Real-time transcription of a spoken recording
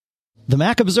The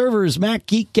Mac Observer's Mac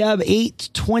Geek Gab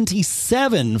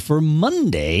 827 for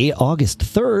Monday, August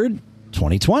 3rd,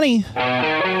 2020.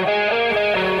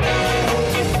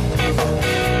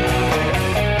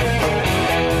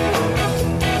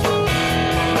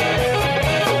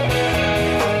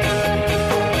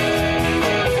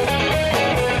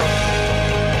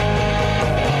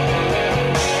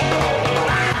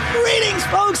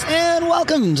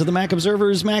 Welcome to the Mac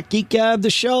Observer's Mac Geek Gab, the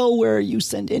show where you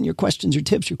send in your questions, your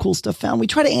tips, your cool stuff found. We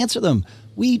try to answer them.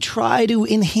 We try to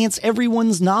enhance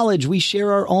everyone's knowledge. We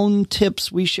share our own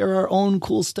tips. We share our own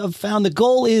cool stuff found. The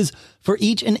goal is for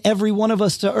each and every one of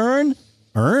us to earn?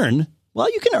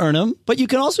 Well, you can earn them, but you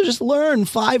can also just learn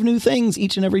 5 new things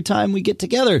each and every time we get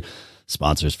together.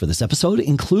 Sponsors for this episode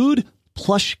include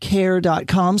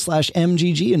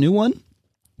plushcare.com/MGG, a new one,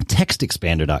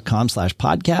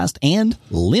 textexpander.com/podcast, and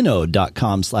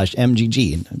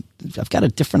linode.com/MGG. And I've got a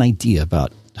different idea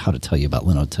about how to tell you about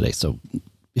Linode today. So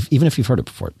even if you've heard it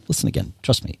before, listen again.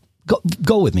 Trust me.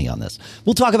 Go with me on this.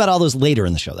 We'll talk about all those later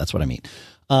in the show. That's what I mean.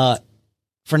 For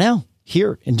now,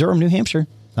 here in Durham, New Hampshire,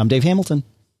 I'm Dave Hamilton.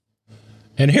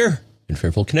 And here in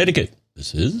Fairfield, Connecticut,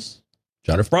 this is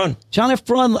John F. Braun. John F.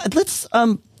 Braun, let's...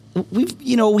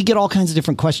 we get all kinds of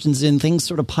different questions in, things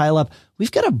sort of pile up.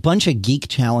 We've got a bunch of geek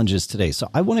challenges today. So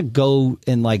I want to go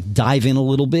and dive in a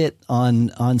little bit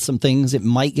on some things. It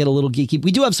might get a little geeky.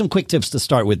 We do have some quick tips to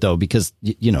start with though, because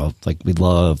we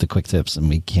love the quick tips and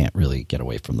we can't really get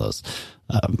away from those.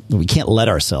 We can't let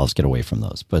ourselves get away from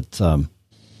those, but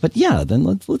yeah, then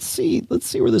let's see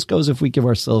where this goes if we give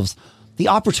ourselves the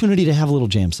opportunity to have a little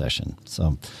jam session.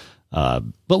 So, but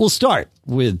we'll start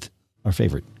with our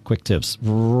favorite quick tips.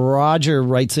 Roger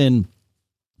writes in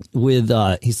with,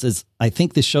 he says, I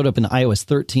think this showed up in iOS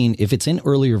 13. If it's in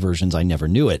earlier versions, I never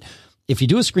knew it. If you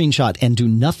do a screenshot and do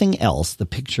nothing else, the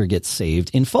picture gets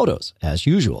saved in Photos, as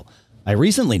usual. I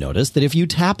recently noticed that if you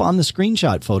tap on the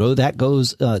screenshot photo, that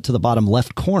goes to the bottom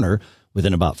left corner.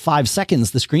 Within about 5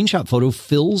 seconds, the screenshot photo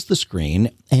fills the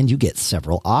screen and you get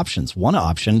several options. One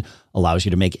option allows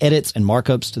you to make edits and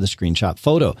markups to the screenshot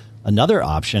photo. Another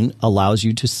option allows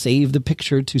you to save the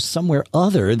picture to somewhere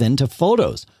other than to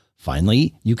Photos.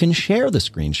 Finally, you can share the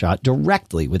screenshot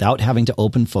directly without having to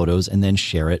open Photos and then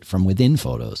share it from within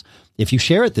Photos. If you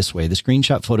share it this way, the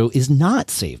screenshot photo is not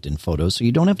saved in Photos, so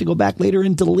you don't have to go back later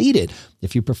and delete it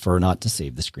if you prefer not to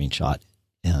save the screenshot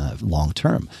long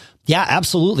term. Yeah,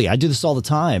 absolutely. I do this all the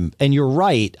time. And you're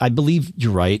right. I believe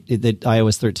you're right that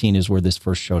iOS 13 is where this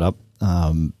first showed up.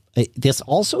 This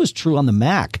also is true on the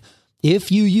Mac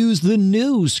if you use the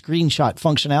new screenshot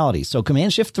functionality. So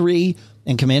Command-Shift-3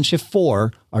 and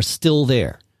Command-Shift-4 are still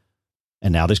there.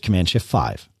 And now there's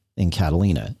Command-Shift-5 in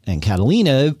Catalina. And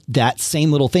Catalina, that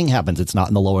same little thing happens. It's not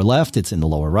in the lower left. It's in the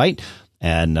lower right.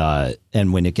 And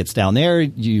when it gets down there,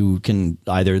 you can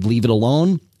either leave it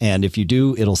alone, and if you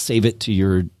do, it'll save it to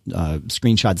your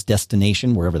screenshot's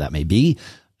destination, wherever that may be.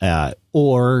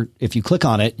 Or if you click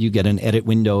on it, you get an edit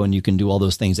window, and you can do all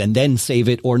those things, and then save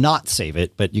it or not save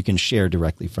it, but you can share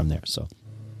directly from there. So,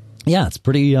 yeah, it's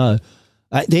pretty.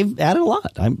 They've added a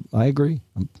lot. I agree.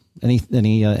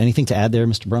 Anything to add there,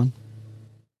 Mr. Braun?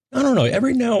 I don't know.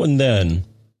 Every now and then,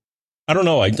 I don't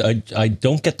know. I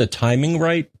don't get the timing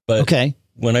right, but okay.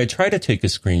 When I try to take a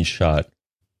screenshot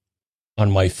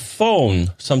on my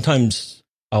phone, sometimes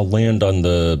I'll land on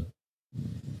the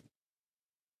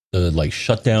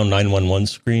shutdown 911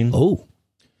 screen. Oh,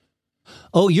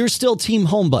 you're still Team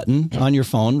Home button on your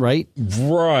phone, right?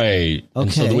 Right. Okay.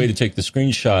 And so the way to take the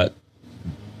screenshot,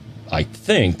 I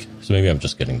think, so maybe I'm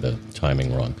just getting the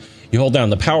timing wrong. You hold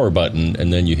down the power button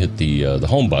and then you hit the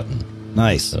home button.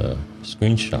 Nice.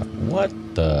 Screenshot.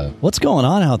 What's going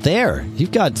on out there?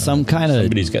 You've got some kind of...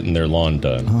 Somebody's getting their lawn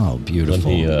done. Oh,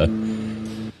 beautiful.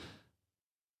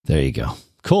 There you go.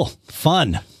 Cool.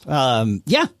 Fun.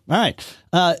 Yeah. All right.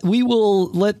 We will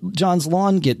let John's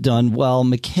lawn get done while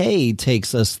McKay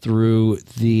takes us through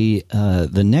the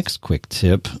next quick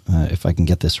tip, if I can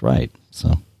get this right.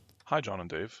 So, hi, John and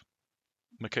Dave.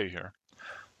 McKay here.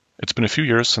 It's been a few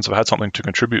years since I've had something to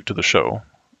contribute to the show,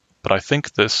 but I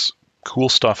think this cool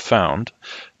stuff found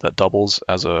that doubles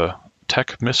as a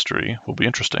tech mystery will be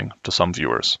interesting to some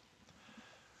viewers.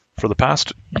 For the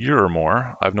past year or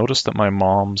more, I've noticed that my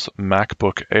mom's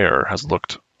MacBook Air has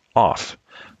looked off,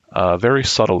 very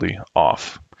subtly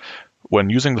off. When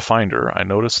using the Finder, I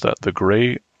noticed that the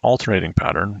gray alternating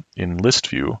pattern in list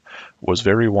view was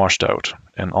very washed out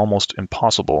and almost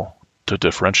impossible to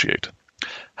differentiate.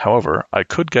 However, I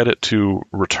could get it to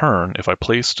return if I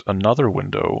placed another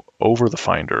window over the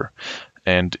Finder,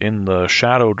 and in the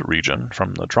shadowed region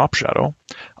from the drop shadow,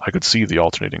 I could see the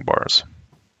alternating bars.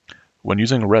 When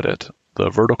using Reddit, the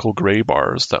vertical gray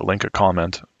bars that link a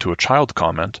comment to a child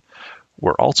comment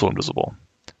were also invisible,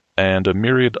 and a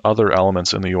myriad other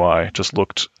elements in the UI just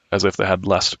looked as if they had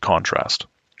less contrast.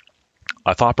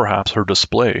 I thought perhaps her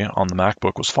display on the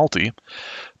MacBook was faulty,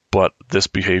 but this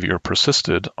behavior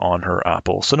persisted on her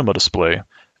Apple Cinema display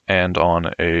and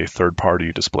on a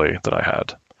third-party display that I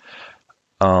had.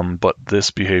 But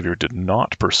this behavior did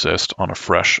not persist on a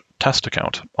fresh test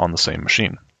account on the same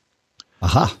machine.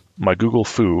 Aha. My Google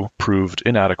Foo proved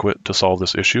inadequate to solve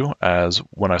this issue, as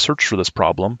when I searched for this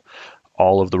problem,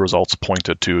 all of the results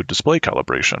pointed to display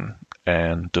calibration,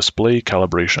 and display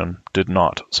calibration did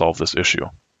not solve this issue.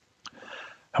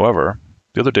 However,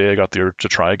 the other day I got the urge to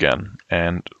try again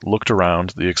and looked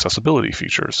around the accessibility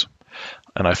features,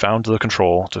 and I found the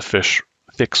control to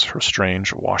fix her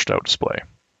strange washed-out display.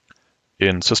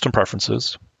 In System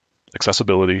Preferences,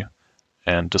 Accessibility,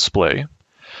 and Display,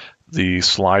 the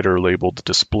slider labeled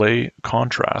Display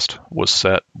Contrast was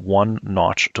set one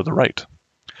notch to the right.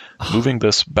 Moving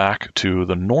this back to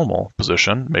the normal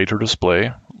position made her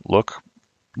display look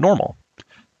normal.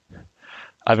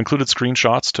 I've included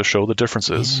screenshots to show the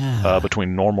differences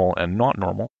between normal and not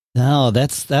normal. No,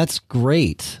 that's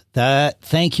great.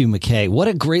 Thank you, McKay. What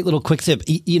a great little quick tip.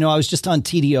 You know, I was just on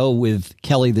TDO with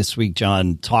Kelly this week,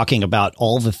 John, talking about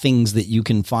all the things that you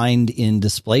can find in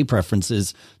display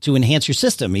preferences to enhance your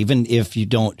system, even if you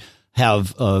don't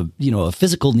have a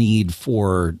physical need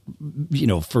for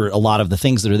a lot of the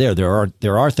things that are there.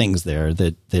 There are things there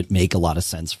that make a lot of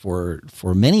sense for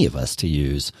many of us to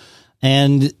use.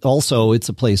 And also it's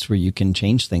a place where you can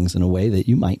change things in a way that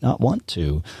you might not want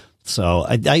to. So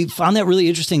I found that really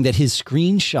interesting that his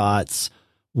screenshots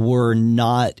were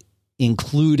not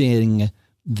including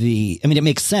it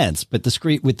makes sense, but the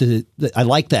screen with I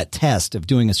like that test of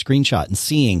doing a screenshot and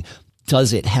seeing,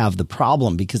 does it have the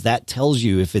problem? Because that tells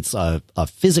you if it's a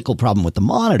physical problem with the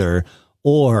monitor,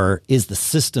 or is the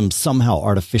system somehow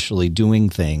artificially doing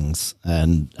things?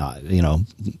 And,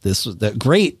 this was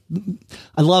great.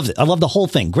 I loved it. I love the whole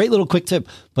thing. Great little quick tip,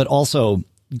 but also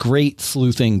great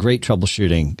sleuthing, great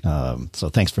troubleshooting. So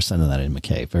thanks for sending that in,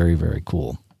 McKay. Very, very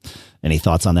cool. Any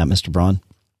thoughts on that, Mr. Braun?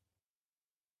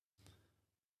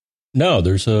 No,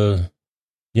 there's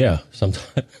sometimes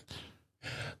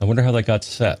I wonder how that got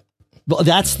set. Well,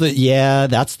 that's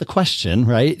the question,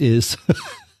 right? Is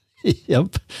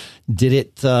yep. Did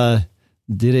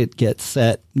it get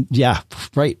set? Yeah,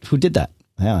 right. Who did that?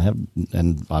 Yeah,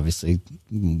 and obviously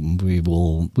we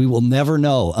will never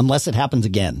know unless it happens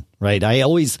again, right?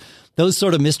 Those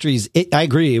sort of mysteries. I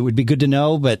agree. It would be good to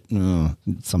know, but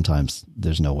sometimes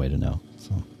there's no way to know.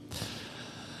 So,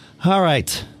 all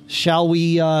right, shall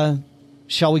we go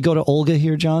to Olga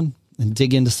here, John, and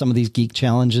dig into some of these geek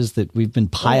challenges that we've been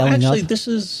piling up? Actually, this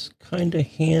is kind of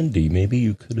handy. Maybe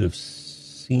you could have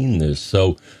seen this.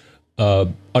 So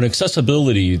on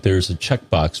accessibility, there's a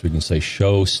checkbox where you can say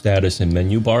show status in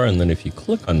menu bar, and then if you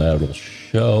click on that, it'll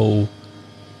show.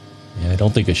 Yeah, I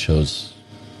don't think it shows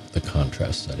the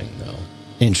contrast setting, though.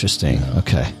 Interesting. No.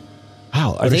 Okay.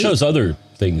 Wow. But it shows other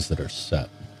things that are set.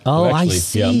 Oh, actually, I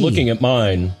see. Yeah, I'm looking at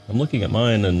mine,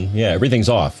 and yeah, everything's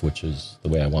off, which is the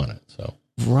way I want it. So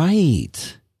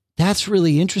right. That's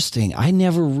really interesting. I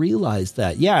never realized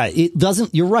that. Yeah, it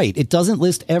doesn't. You're right. It doesn't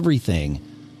list everything,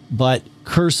 but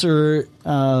cursor,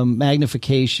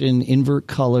 magnification, invert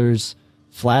colors,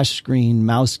 flash screen,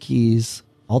 mouse keys,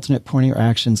 alternate pointer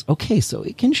actions. Okay, so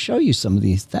it can show you some of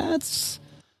these. That's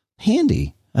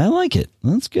handy. I like it.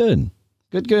 That's good.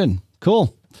 Good.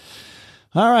 Cool.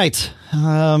 All right.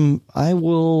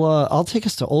 I'll take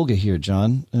us to Olga here,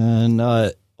 John.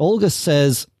 And Olga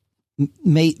says,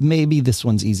 maybe this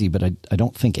one's easy, but I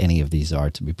don't think any of these are,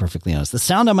 to be perfectly honest. The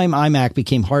sound on my iMac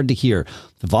became hard to hear.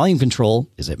 The volume control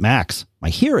is at max. My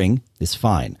hearing is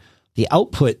fine. The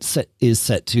output is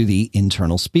set to the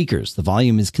internal speakers. The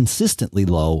volume is consistently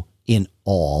low in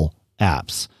all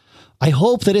apps. I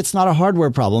hope that it's not a hardware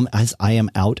problem, as I am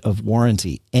out of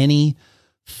warranty. Any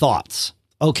thoughts?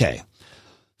 Okay.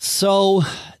 So,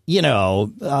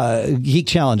 Geek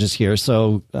Challenges here.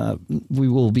 So we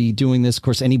will be doing this. Of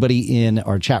course, anybody in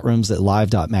our chat rooms at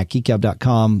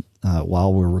live.macgeekgab.com,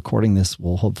 while we're recording this,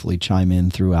 will hopefully chime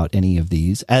in throughout any of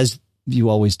these, as you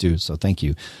always do. So thank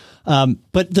you.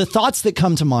 But the thoughts that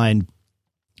come to mind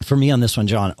for me on this one,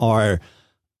 John, are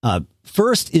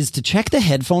first is to check the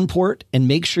headphone port and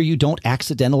make sure you don't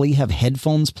accidentally have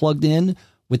headphones plugged in.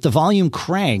 With the volume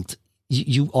cranked,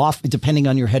 you off, depending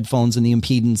on your headphones and the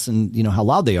impedance and how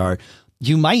loud they are,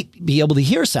 you might be able to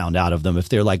hear sound out of them if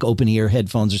they're like open ear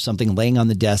headphones or something laying on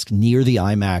the desk near the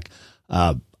iMac.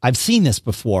 I've seen this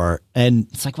before, and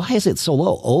it's like, why is it so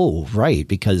low? Oh, right,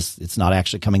 because it's not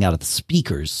actually coming out of the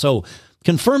speakers. So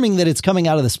confirming that it's coming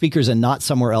out of the speakers and not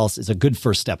somewhere else is a good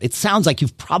first step. It sounds like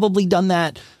you've probably done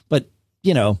that, but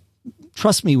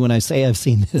trust me when I say I've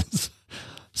seen this.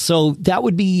 So that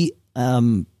would be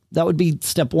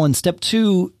step one. Step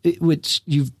two, which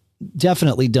you've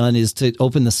definitely done, is to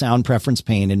open the sound preference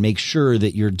pane and make sure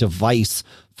that your device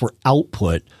for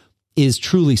output is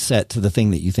truly set to the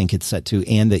thing that you think it's set to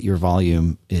and that your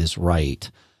volume is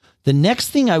right. The next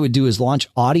thing I would do is launch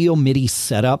Audio MIDI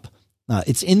Setup.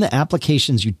 It's in the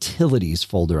Applications Utilities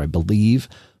folder, I believe,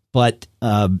 but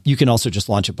you can also just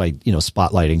launch it by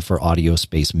spotlighting for Audio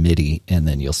Space MIDI, and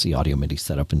then you'll see Audio MIDI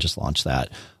Setup and just launch that.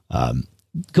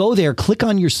 Go there, click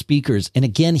on your speakers, and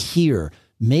again here,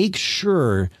 make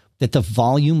sure that the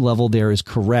volume level there is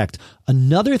correct.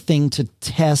 Another thing to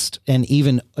test and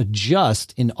even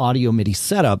adjust in Audio MIDI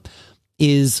Setup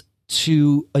is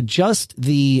to adjust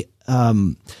the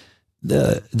I'm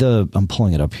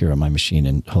pulling it up here on my machine,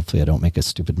 and hopefully I don't make a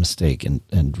stupid mistake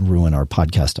and ruin our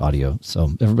podcast audio.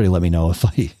 So everybody let me know if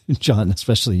John,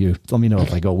 especially you, let me know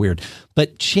if I go weird.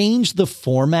 But change the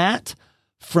format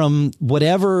from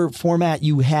whatever format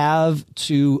you have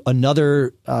to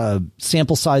another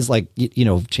sample size, like,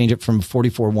 change it from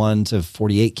 44.1 to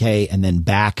 48K and then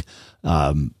back.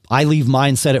 I leave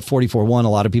mine set at 44.1. A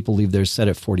lot of people leave theirs set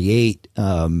at 48,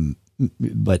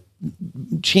 but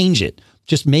change it.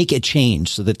 Just make a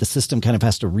change so that the system kind of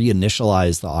has to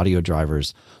reinitialize the audio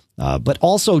drivers. But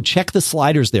also check the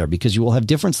sliders there, because you will have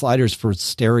different sliders for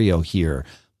stereo here.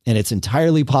 And it's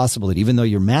entirely possible that even though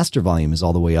your master volume is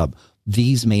all the way up,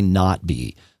 these may not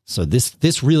be. So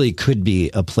this really could be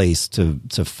a place to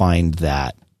find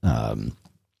that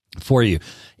for you.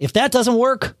 If that doesn't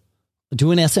work, do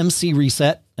an SMC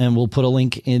reset, and we'll put a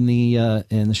link in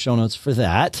the show notes for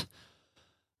that.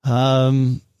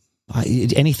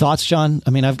 Any thoughts, John? I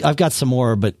mean, I've got some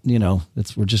more, but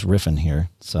we're just riffing here.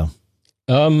 So,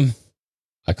 I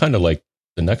kind of like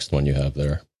the next one you have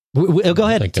there. Go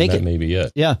ahead, take it. Maybe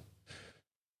it. Yeah.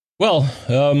 Well,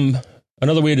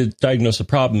 another way to diagnose a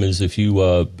problem is if you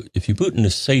boot into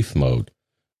safe mode,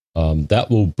 that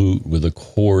will boot with a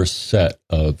core set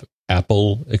of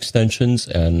Apple extensions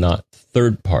and not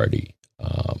third party.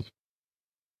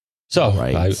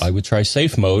 Right. I would try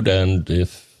safe mode, and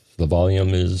if the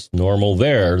volume is normal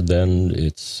there, then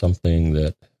it's something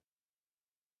that,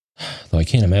 though I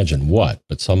can't imagine what,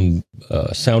 but some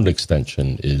sound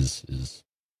extension is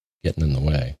getting in the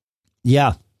way.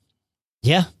 Yeah.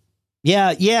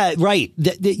 Right.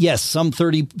 Yes. Some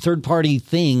third party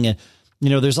thing.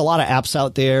 There's a lot of apps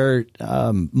out there.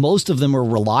 Most of them are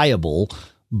reliable,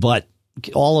 but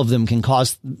all of them can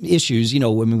cause issues.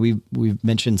 We've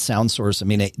mentioned SoundSource. I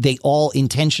mean, they all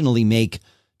intentionally make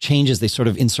changes. They sort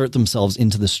of insert themselves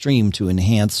into the stream to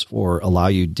enhance or allow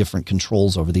you different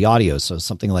controls over the audio. So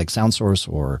something like SoundSource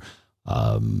or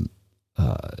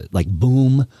like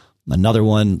Boom, another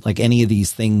one, like any of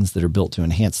these things that are built to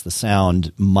enhance the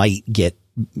sound might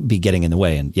be getting in the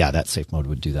way. And yeah, that safe mode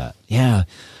would do that. Yeah.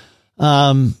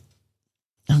 I'm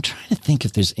trying to think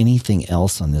if there's anything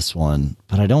else on this one,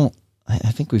 but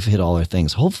I think we've hit all our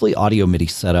things. Hopefully Audio MIDI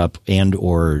Setup and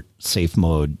or safe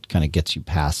mode kind of gets you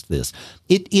past this.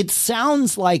 It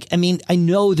sounds like, I mean, I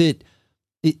know that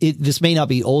this may not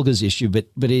be Olga's issue, but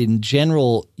in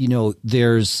general,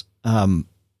 there's, and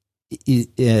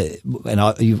you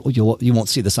won't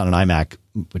see this on an iMac,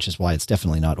 which is why it's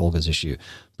definitely not Olga's issue.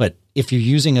 But if you're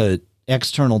using a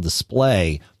external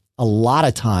display, a lot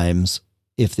of times,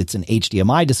 if it's an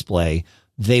HDMI display,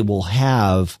 they will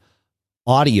have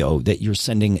audio that you're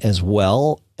sending as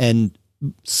well. And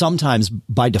sometimes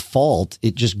by default,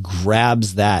 it just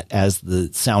grabs that as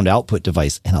the sound output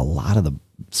device. And a lot of the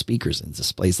speakers and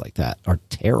displays like that are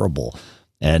terrible.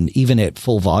 And even at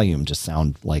full volume just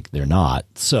sound like they're not.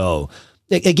 So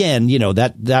again,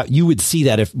 that you would see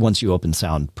that once you open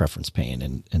sound preference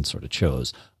pane and sort of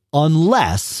chose,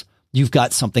 unless you've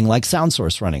got something like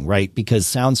SoundSource running, right? Because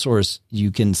SoundSource, you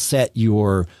can set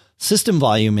your system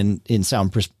volume in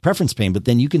sound preference pane, but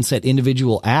then you can set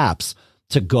individual apps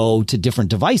to go to different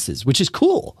devices, which is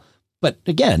cool. But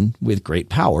again, with great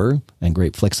power and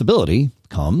great flexibility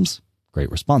comes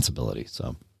great responsibility.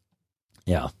 So,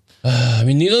 yeah. I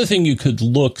mean, the other thing you could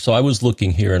look, so I was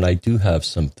looking here and I do have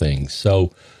some things.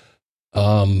 So,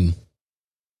 audio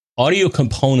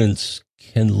components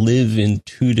can live in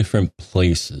two different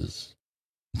places.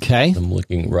 Okay. I'm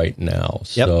looking right now.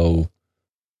 Yep. So,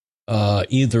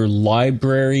 either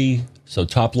library, so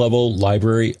top level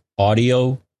library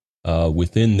audio,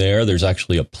 within there's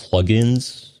actually a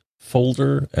plugins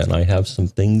folder, and I have some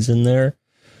things in there.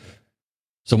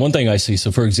 So one thing I see,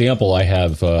 so for example, I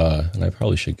have, and I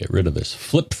probably should get rid of this,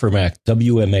 Flip for Mac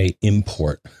WMA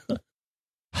import.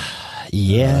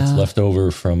 It's left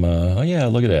over from,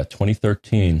 look at that,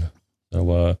 2013.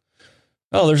 So,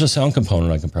 there's a sound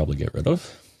component I can probably get rid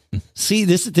of. See,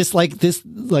 this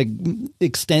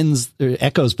extends or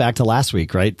echoes back to last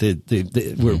week, right?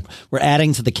 We're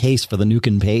adding to the case for the nuke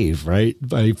and pave, right?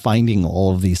 By finding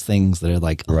all of these things that are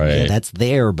like, yeah, that's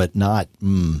there, but not.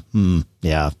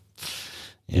 Yeah.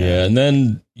 And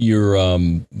then your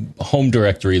home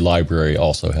directory library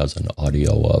also has an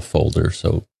audio folder,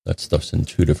 so that stuff's in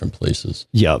two different places.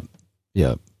 Yep.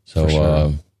 So,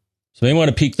 sure. So you want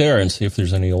to peek there and see if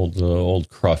there's any old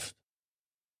cruft.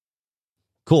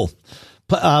 Cool.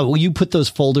 Will you put those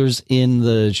folders in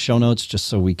the show notes just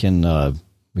so we can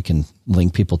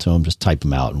link people to them? Just type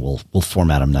them out and we'll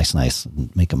format them nice,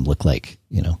 and make them look like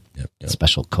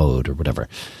special code or whatever.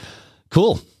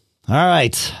 Cool. All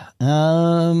right.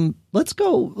 Let's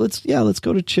go. Let's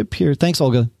go to Chip here. Thanks,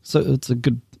 Olga. So it's a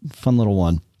good, fun little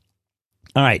one.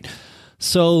 All right.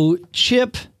 So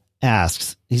Chip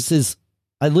asks. He says,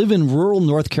 "I live in rural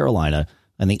North Carolina,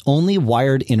 and the only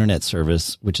wired internet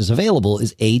service which is available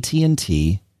is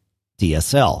AT&T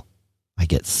DSL. I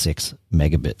get 6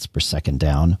 megabits per second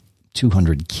down,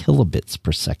 200 kilobits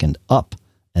per second up,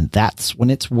 and that's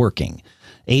when it's working.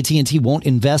 AT&T won't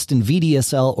invest in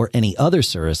VDSL or any other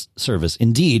service.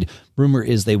 Indeed, rumor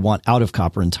is they want out of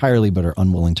copper entirely, but are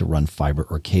unwilling to run fiber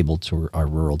or cable to our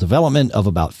rural development of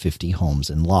about 50 homes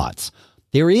and lots.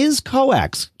 There is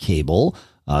coax cable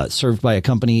served by a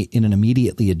company in an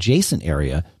immediately adjacent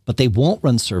area, but they won't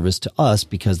run service to us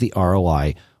because the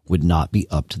ROI would not be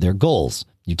up to their goals.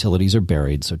 Utilities are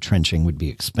buried, so trenching would be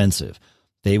expensive.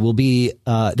 They will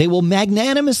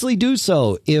magnanimously do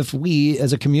so if we,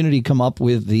 as a community, come up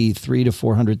with the $300,000 to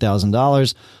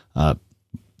 $400,000.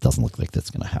 Doesn't look like that's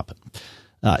going to happen."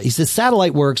 He says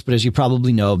satellite works, but as you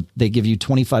probably know, they give you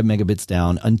 25 megabits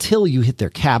down until you hit their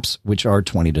caps, which are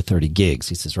 20 to 30 gigs.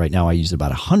 He says, right now I use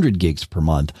about 100 gigs per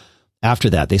month. After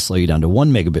that, they slow you down to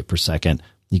 1 megabit per second.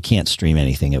 You can't stream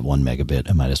anything at 1 megabit.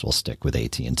 I might as well stick with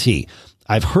AT&T.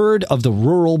 I've heard of the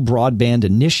Rural Broadband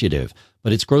Initiative,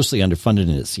 but it's grossly underfunded,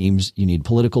 and it seems you need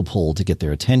political pull to get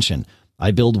their attention. I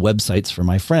build websites for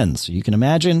my friends, so you can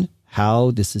imagine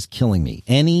how this is killing me.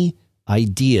 Any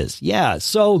ideas? Yeah,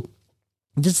 so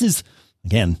this is,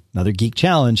 again, another geek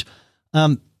challenge.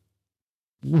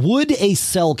 Would a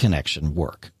cell connection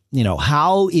work?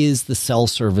 How is the cell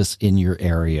service in your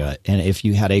area? And if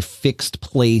you had a fixed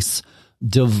place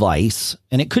device,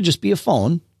 and it could just be a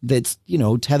phone that's,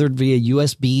 tethered via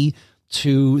USB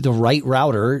to the right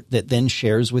router that then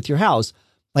shares with your house,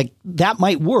 like that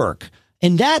might work.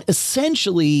 And that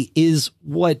essentially is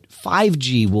what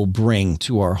 5G will bring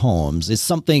to our homes, is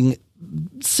something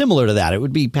similar to that.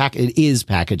 It is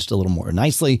packaged a little more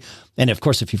nicely. And of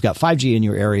course, if you've got 5G in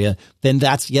your area, then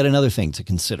that's yet another thing to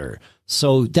consider.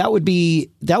 So that would be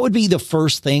the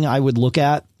first thing I would look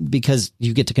at, because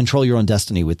you get to control your own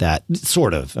destiny with that,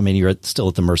 sort of. I mean, you're still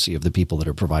at the mercy of the people that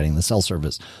are providing the cell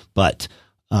service, but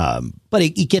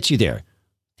it gets you there.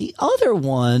 The other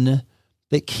one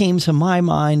that came to my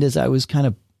mind as I was kind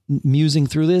of musing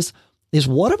through this is,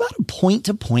 what about a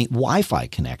point-to-point Wi-Fi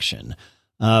connection?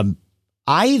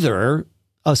 Either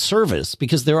a service,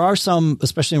 because there are some,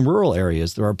 especially in rural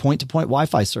areas, there are point-to-point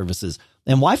Wi-Fi services,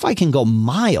 and Wi-Fi can go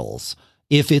miles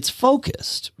if it's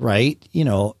focused, right?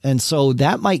 And so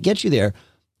that might get you there.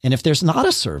 And if there's not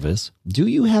a service, do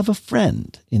you have a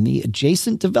friend in the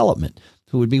adjacent development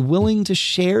who would be willing to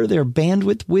share their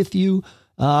bandwidth with you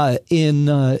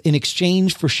in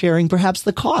exchange for sharing perhaps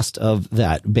the cost of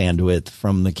that bandwidth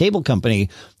from the cable company?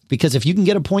 Because if you can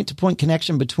get a point-to-point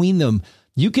connection between them,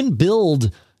 you can build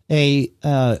a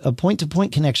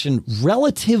point-to-point connection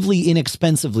relatively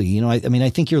inexpensively. I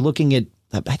think you're looking at,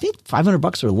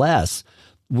 $500 or less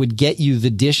would get you the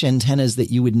dish antennas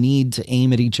that you would need to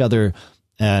aim at each other,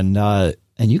 and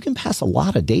you can pass a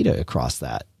lot of data across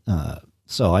that.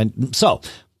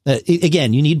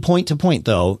 Again, you need point-to-point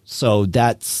though, so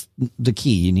that's the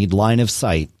key. You need line of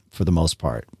sight for the most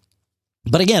part.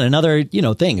 But again, another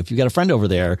thing, if you've got a friend over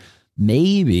there,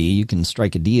 maybe you can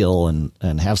strike a deal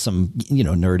and have some,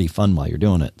 nerdy fun while you're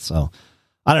doing it. So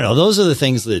I don't know. Those are the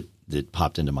things that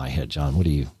popped into my head, John. What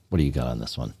do you got on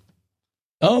this one?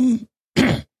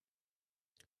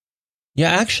 Yeah,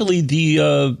 actually it's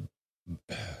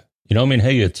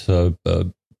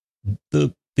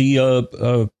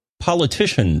the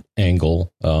politician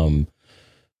angle,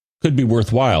 could be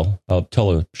worthwhile. I'll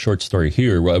tell a short story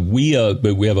here. We have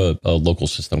a local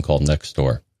system called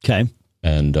Nextdoor. Okay.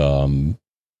 And,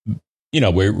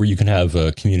 where you can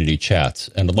have community chats.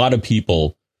 And a lot of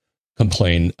people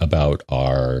complain about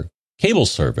our cable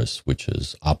service, which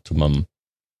is Optimum.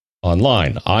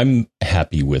 online. I'm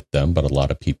happy with them, but a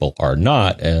lot of people are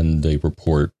not, and they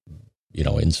report,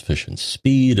 insufficient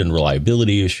speed and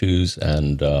reliability issues.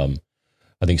 And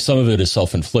I think some of it is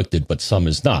self-inflicted, but some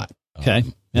is not. Okay.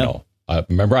 I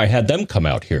remember I had them come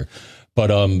out here, but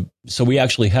so we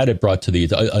actually had it brought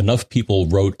to enough people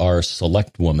wrote our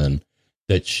select woman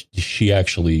that she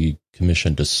actually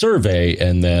commissioned a survey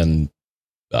and then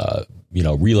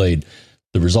relayed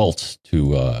the results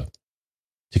to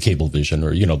Cablevision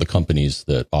or the companies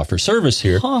that offer service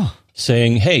here,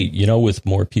 saying, hey, with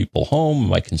more people home,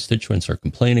 my constituents are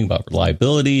complaining about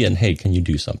reliability, and hey, can you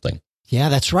do something? Yeah,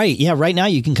 that's right. Yeah, right now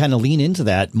you can kind of lean into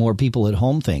that more people at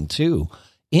home thing too.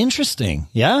 Interesting.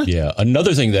 Yeah. Yeah.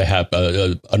 Another thing that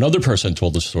happened, another person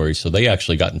told the story. So they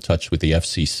actually got in touch with the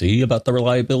FCC about the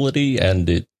reliability, and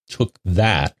it took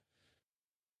that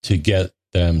to get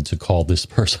them to call this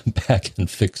person back and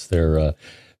fix their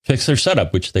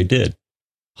setup, which they did.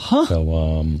 Huh.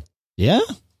 So, yeah.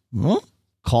 Well,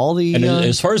 call the. And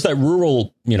as far as that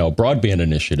rural, broadband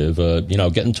initiative,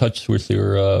 get in touch with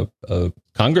your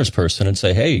congressperson and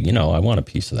say, hey, I want a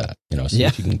piece of that. See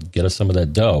if you can get us some of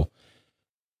that dough.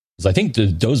 Because I think the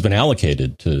dough's been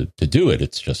allocated to do it.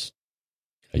 It's just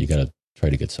you got to try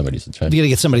to get somebody's attention. You got to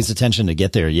get somebody's attention to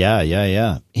get there.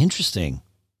 Yeah. Interesting.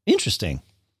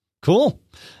 Cool.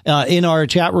 In our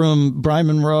chat room, Brian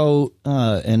Monroe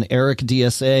and Eric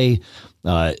DSA.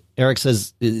 Eric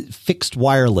says fixed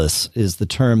wireless is the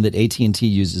term that AT&T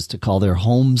uses to call their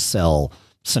home cell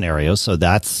scenario. So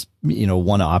that's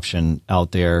one option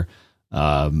out there.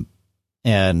 And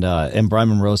Brian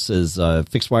Monroe says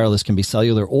fixed wireless can be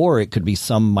cellular, or it could be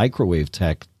some microwave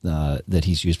tech that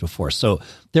he's used before. So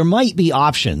there might be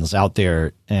options out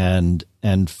there. And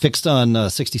Fixed on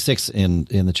 66 in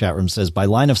the chat room says, by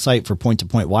line of sight for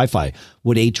point-to-point Wi-Fi,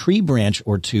 would a tree branch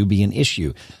or two be an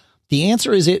issue? The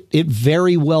answer is it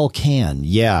very well can.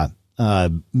 Yeah.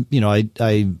 I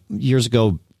years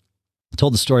ago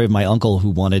told the story of my uncle who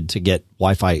wanted to get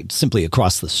Wi-Fi simply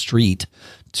across the street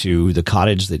to the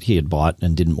cottage that he had bought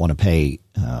and didn't want to pay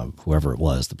whoever it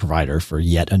was, the provider, for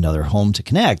yet another home to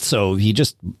connect. So he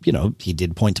just, he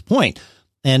did point to point.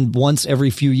 And once every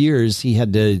few years, he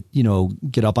had to,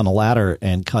 get up on a ladder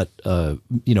and cut, a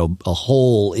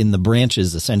hole in the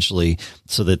branches, essentially,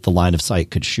 so that the line of sight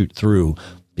could shoot through.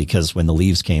 Because when the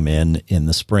leaves came in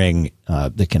the spring,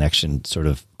 the connection sort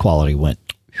of quality went,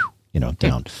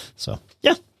 down. So,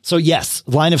 yeah. So, yes,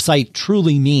 line of sight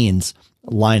truly means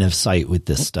line of sight with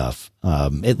this stuff,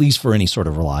 at least for any sort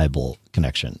of reliable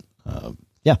connection.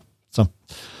 Yeah. So,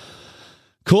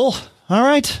 cool. All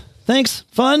right. Thanks.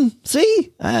 Fun.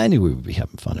 See, I knew we would be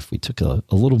having fun if we took a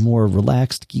little more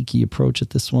relaxed, geeky approach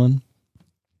at this one.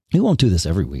 We won't do this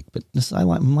every week, but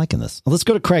I'm liking this. Let's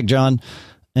go to Craig, John.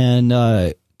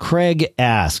 And Craig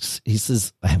asks, he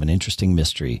says, I have an interesting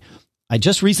mystery. I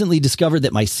just recently discovered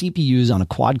that my CPUs on a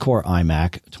quad-core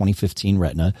iMac 2015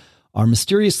 Retina are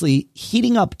mysteriously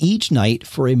heating up each night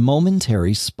for a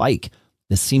momentary spike.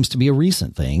 This seems to be a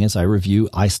recent thing, as I review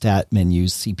iStat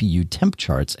Menu's CPU temp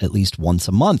charts at least once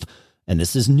a month, and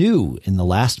this is new in the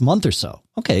last month or so.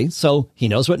 Okay, so he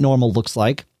knows what normal looks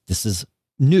like. This is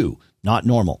new, not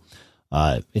normal.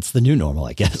 It's the new normal,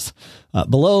 I guess.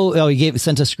 Below, he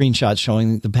sent us screenshots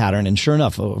showing the pattern, and sure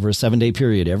enough, over a 7-day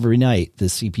period, every night, the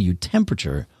CPU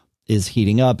temperature is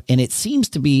heating up, and it seems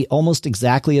to be almost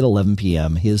exactly at 11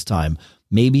 p.m. his time,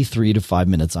 maybe 3 to 5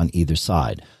 minutes on either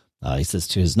side. He says,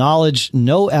 to his knowledge,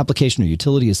 no application or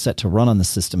utility is set to run on the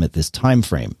system at this time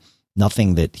frame.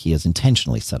 Nothing that he has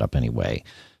intentionally set up anyway.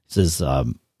 He says,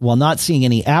 while not seeing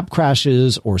any app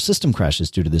crashes or system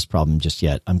crashes due to this problem just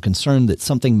yet, I'm concerned that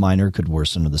something minor could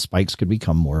worsen or the spikes could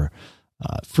become more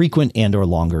frequent and or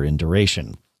longer in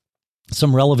duration.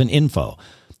 Some relevant info.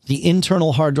 The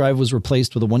internal hard drive was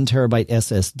replaced with a 1 terabyte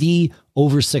SSD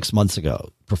over 6 months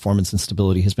ago. Performance and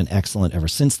stability has been excellent ever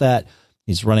since that.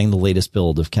 He's running the latest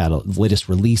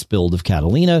release build of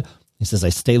Catalina. He says, I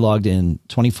stay logged in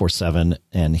 24/7,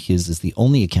 and his is the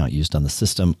only account used on the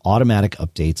system. Automatic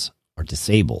updates are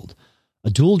disabled.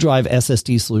 A dual drive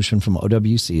SSD solution from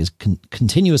OWC is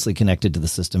continuously connected to the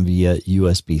system via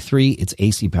USB 3. It's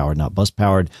AC powered, not bus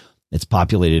powered. It's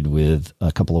populated with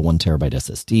a couple of 1 terabyte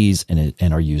SSDs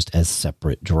and are used as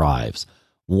separate drives.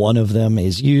 One of them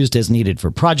is used as needed for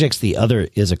projects. The other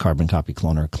is a carbon copy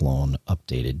clone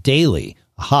updated daily.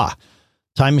 Aha.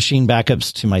 Time machine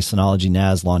backups to my Synology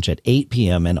NAS launch at 8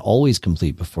 p.m. and always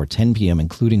complete before 10 p.m.,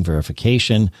 including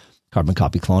verification. Carbon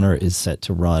copy cloner is set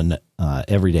to run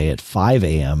every day at 5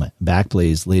 a.m.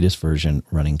 Backblaze latest version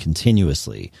running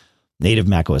continuously. Native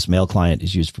macOS mail client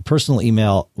is used for personal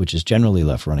email, which is generally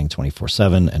left running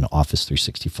 24/7, and Office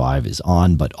 365 is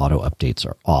on, but auto updates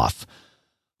are off.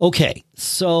 Okay,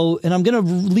 so, and I'm going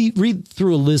to read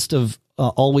through a list of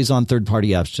always on third-party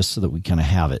apps just so that we kind of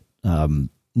have it.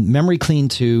 Memory Clean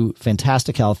 2,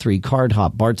 Fantastical 3, Card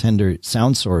Hop, Bartender,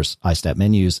 Sound Source, iStat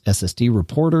Menus, SSD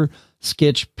Reporter,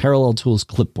 Sketch, Parallel Tools,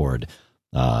 Clipboard.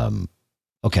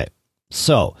 Okay,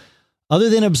 so other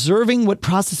than observing what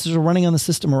processes are running on the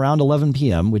system around 11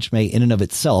 p.m., which may in and of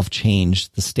itself change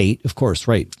the state, of course,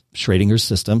 right? Schrodinger's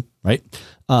system, right?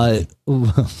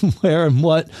 Where and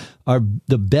what are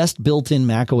the best built-in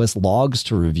macOS logs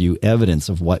to review evidence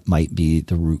of what might be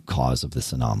the root cause of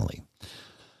this anomaly?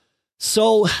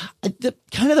 So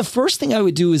the first thing I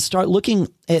would do is start looking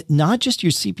at not just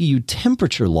your CPU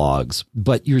temperature logs,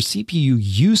 but your CPU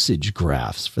usage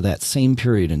graphs for that same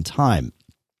period in time.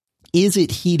 Is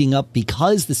it heating up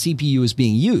because the CPU is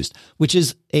being used, which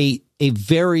is a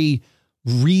very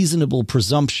reasonable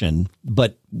presumption,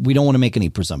 but we don't want to make any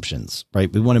presumptions,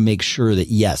 right? We want to make sure that,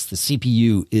 yes, the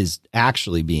CPU is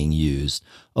actually being used.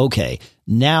 Okay,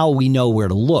 now we know where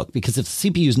to look, because if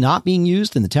the CPU is not being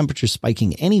used and the temperature is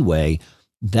spiking anyway,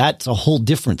 that's a whole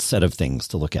different set of things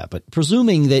to look at. But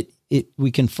presuming that we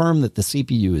confirm that the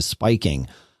CPU is spiking,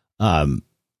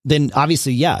 then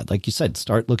obviously, yeah, like you said,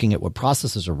 start looking at what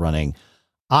processes are running.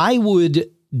 I would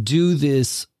do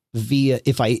this via,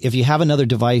 if you have another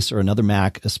device or another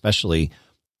Mac especially,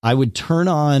 I would turn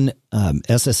on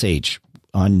SSH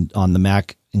on the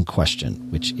Mac in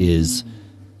question, which is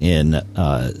in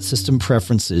System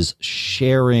Preferences,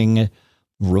 Sharing,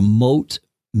 Remote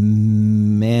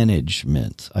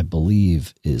Management, I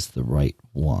believe is the right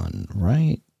one,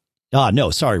 right?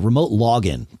 No, sorry, Remote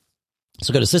Login.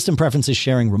 So go to System Preferences,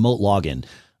 Sharing, Remote Login.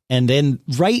 And then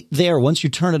right there, once you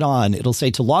turn it on, it'll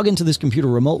say to log into this computer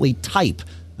remotely, type.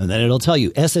 And then it'll tell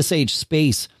you SSH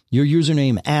space, your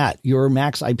username at your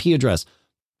Mac's IP address.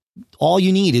 All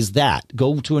you need is that.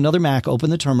 Go to another Mac,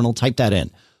 open the terminal, type that in.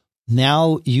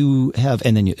 Now you have,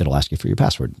 and then it'll ask you for your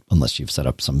password, unless you've set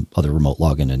up some other remote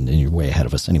login and you're way ahead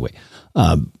of us anyway.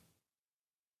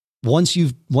 Once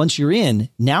you're in,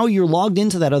 now you're logged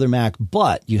into that other Mac,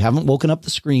 but you haven't woken up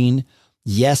the screen.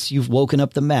 Yes, you've woken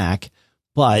up the Mac,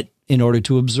 but in order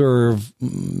to observe,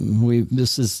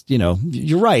 this is,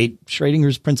 you're right.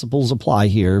 Schrodinger's principles apply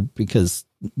here because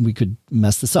we could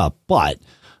mess this up, but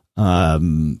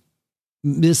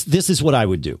this is what I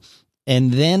would do.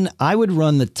 And then I would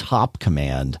run the top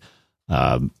command,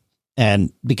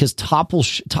 and because top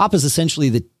is essentially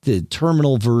the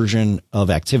terminal version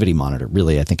of Activity Monitor.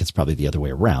 Really, I think it's probably the other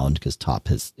way around because top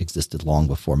has existed long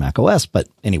before Mac OS. But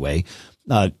anyway,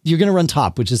 you're going to run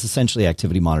top, which is essentially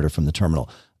Activity Monitor from the terminal.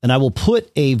 And I will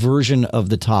put a version of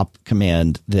the top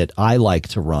command that I like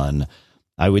to run.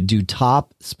 I would do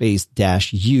top space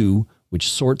 -u,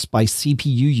 which sorts by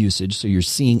CPU usage. So you're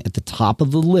seeing at the top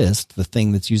of the list the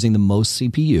thing that's using the most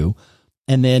CPU,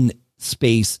 and then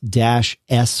space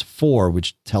 -S4,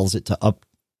 which tells it to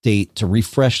update, to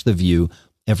refresh the view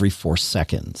every 4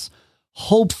 seconds.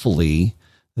 Hopefully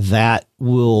that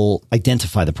will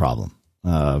identify the problem,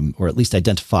 or at least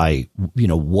identify,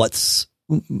 what's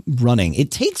running. It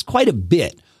takes quite a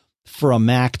bit for a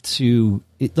Mac to,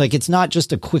 it's not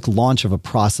just a quick launch of a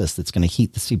process that's going to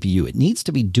heat the CPU. It needs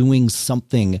to be doing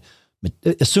something,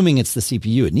 assuming it's the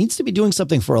CPU, it needs to be doing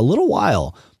something for a little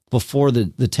while before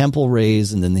the temp will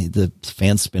raise and then the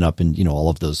fans spin up and, all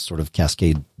of those sort of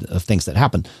cascade of things that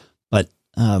happen. But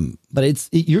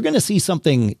you're going to see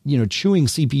something, chewing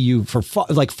CPU for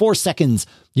 4 seconds.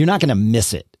 You're not going to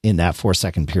miss it in that 4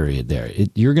 second period there.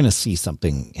 You're going to see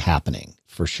something happening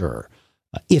for sure,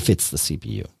 if it's the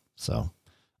CPU. So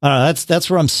that's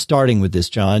where I'm starting with this,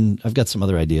 John. I've got some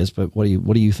other ideas, but what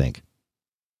do you think?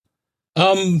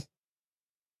 The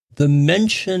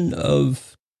mention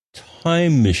of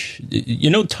time machine,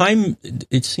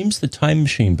 it seems the time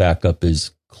machine backup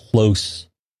is close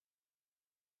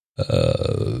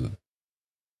to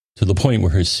the point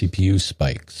where his CPU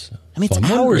spikes. I mean,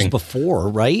 it's hours before,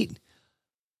 right?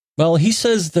 Well, he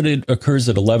says that it occurs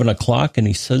at 11 o'clock, and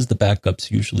he says the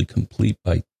backup's usually complete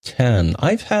by 10.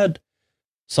 I've had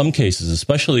some cases,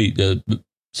 especially,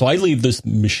 so I leave this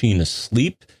machine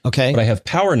asleep, okay, but I have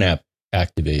Power Nap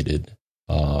activated.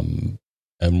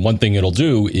 And one thing it'll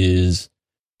do is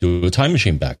do a time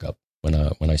machine backup when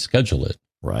I schedule it.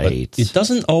 Right. But it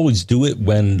doesn't always do it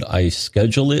when I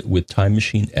schedule it with Time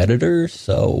Machine Editor,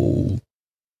 so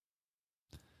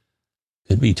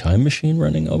could be Time Machine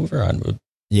running over on.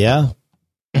 Yeah.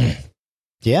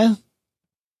 Yeah.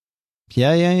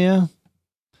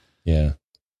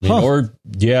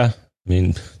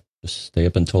 Just stay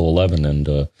up until 11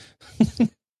 and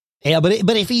Yeah, but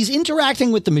if he's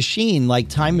interacting with the machine, like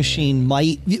Time Machine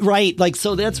might, right? Like,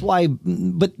 so that's why,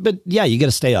 but yeah, you got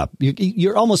to stay up.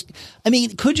 You're almost, I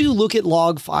mean, could you look at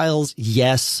log files?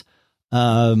 Yes.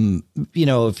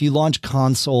 If you launch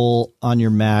console on your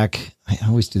Mac, I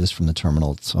always do this from the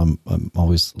terminal, so I'm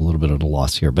always a little bit at a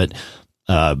loss here, but,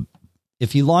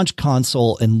 if you launch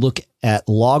console and look at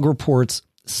log reports,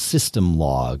 system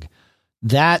log,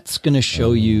 that's going to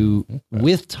show you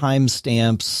with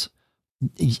timestamps.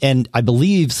 And I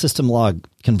believe system log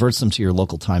converts them to your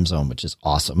local time zone, which is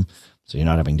awesome. So you're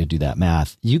not having to do that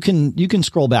math. You can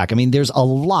scroll back. I mean, there's a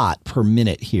lot per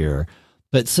minute here,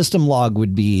 but system log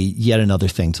would be yet another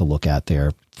thing to look at there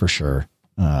for sure.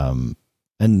 And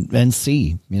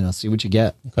see what you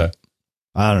get. Okay.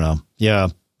 I don't know. Yeah.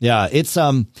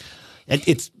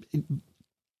 It's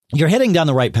you're heading down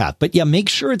the right path, but yeah, make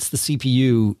sure it's the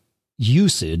CPU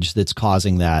usage that's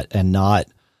causing that and not,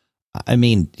 I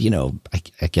mean,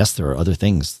 I guess there are other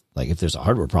things, like if there's a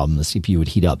hardware problem, the CPU would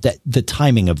heat up. That the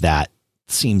timing of that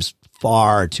seems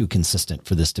far too consistent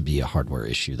for this to be a hardware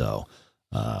issue, though.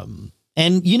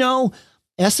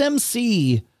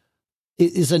 SMC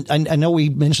isn't. I know we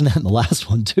mentioned that in the last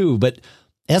one too, but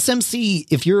SMC,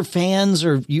 if you're fans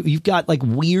or you've got like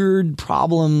weird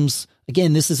problems,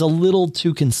 again, this is a little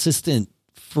too consistent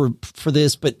for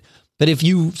this. But if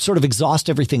you sort of exhaust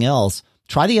everything else,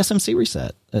 try the SMC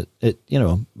reset.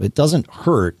 It doesn't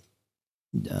hurt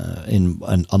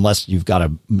unless you've got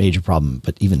a major problem.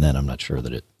 But even then, I'm not sure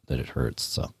that it hurts.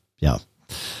 So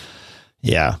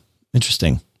yeah,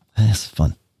 interesting. It's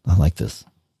fun. I like this.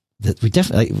 We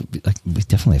definitely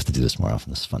have to do this more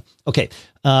often. This is fun. Okay,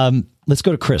 let's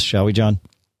go to Chris, shall we, John?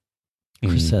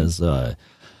 Chris says.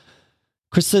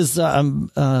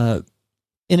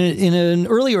 In an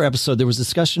earlier episode, there was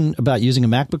discussion about using a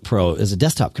MacBook Pro as a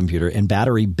desktop computer and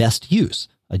battery best use.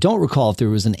 I don't recall if there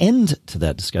was an end to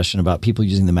that discussion about people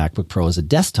using the MacBook Pro as a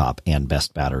desktop and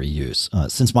best battery use.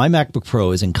 Since my MacBook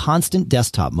Pro is in constant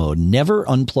desktop mode, never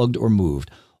unplugged or moved,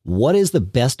 what is the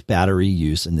best battery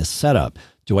use in this setup?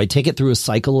 Do I take it through a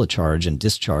cycle, a charge and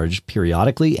discharge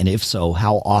periodically? And if so,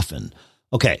 how often?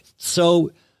 Okay,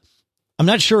 so I'm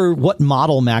not sure what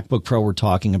model MacBook Pro we're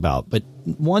talking about, but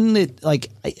one that, like,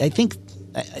 I think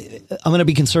I'm going to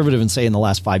be conservative and say in the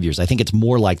last 5 years. I think it's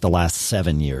more like the last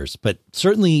 7 years, but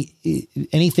certainly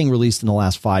anything released in the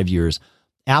last 5 years,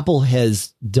 Apple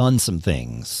has done some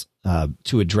things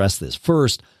to address this.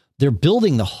 First, they're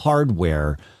building the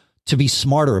hardware to be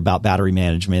smarter about battery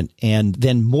management. And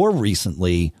then more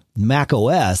recently, Mac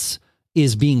OS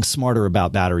is being smarter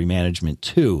about battery management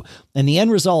too. And the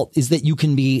end result is that you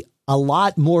can be a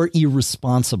lot more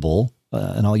irresponsible,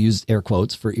 and I'll use air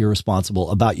quotes for irresponsible,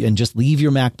 about you, and just leave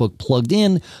your MacBook plugged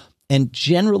in. And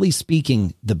generally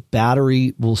speaking, the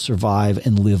battery will survive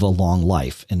and live a long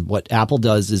life. And what Apple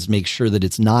does is make sure that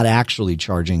it's not actually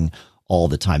charging all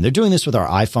the time. They're doing this with our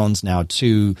iPhones now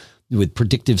too, with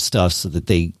predictive stuff, so that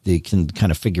they can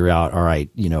kind of figure out, all right,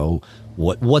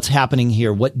 what's happening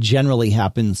here, what generally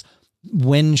happens.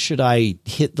 When should I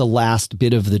hit the last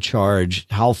bit of the charge?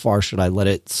 How far should I let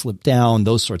it slip down?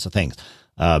 Those sorts of things.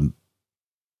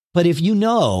 But if you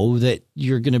know that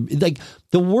you're going to, like,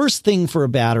 the worst thing for a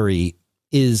battery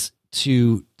is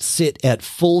to sit at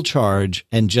full charge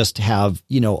and just have,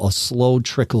 a slow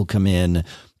trickle come in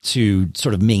to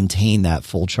sort of maintain that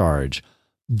full charge.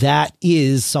 That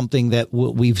is something that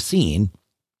we've seen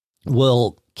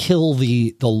will kill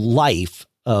the life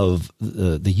of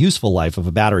the useful life of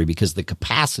a battery, because the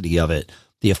capacity of it,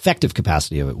 the effective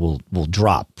capacity of it will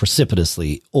drop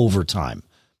precipitously over time.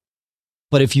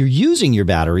 But if you're using your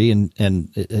battery and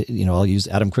I'll use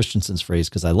Adam Christensen's phrase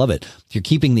because I love it. If you're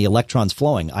keeping the electrons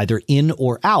flowing either in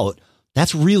or out,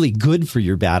 that's really good for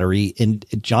your battery. And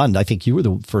John, I think you were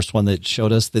the first one that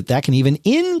showed us that can even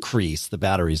increase the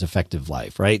battery's effective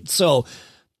life, right? So,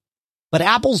 but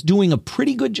Apple's doing a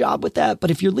pretty good job with that.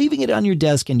 But if you're leaving it on your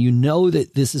desk and you know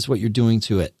that this is what you're doing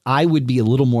to it, I would be a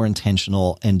little more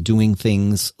intentional and doing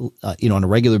things, on a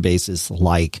regular basis,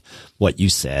 like what you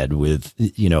said with,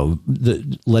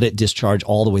 let it discharge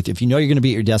all the way through. If you know you're going to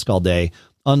be at your desk all day,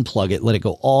 unplug it, let it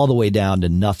go all the way down to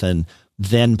nothing,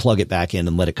 then plug it back in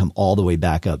and let it come all the way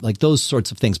back up, like those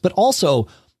sorts of things. But also,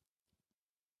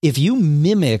 if you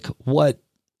mimic what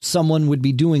someone would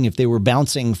be doing if they were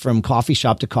bouncing from coffee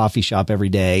shop to coffee shop every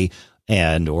day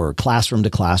or classroom to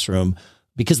classroom,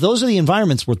 because those are the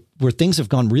environments where things have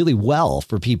gone really well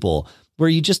for people, where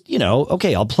you just,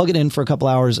 okay, I'll plug it in for a couple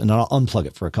hours and I'll unplug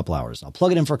it for a couple hours. And I'll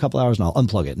plug it in for a couple hours and I'll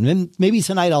unplug it. And then maybe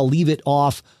tonight I'll leave it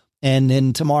off, and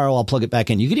then tomorrow I'll plug it back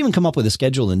in. You could even come up with a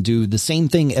schedule and do the same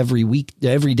thing every week,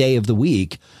 every day of the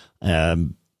week.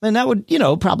 And that would,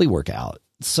 probably work out.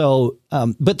 So,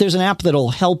 but there's an app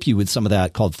that'll help you with some of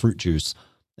that called Fruit Juice.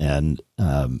 And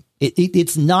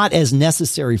it's not as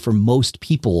necessary for most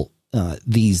people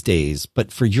these days.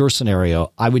 But for your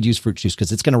scenario, I would use Fruit Juice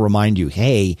because it's going to remind you,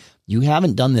 hey, you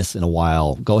haven't done this in a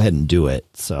while. Go ahead and do it.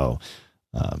 So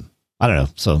I don't know.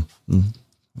 So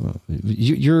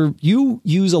you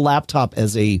use a laptop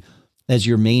as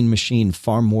your main machine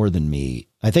far more than me.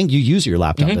 I think you use your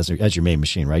laptop as your main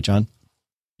machine, right, John?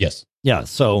 Yes. Yeah.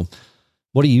 So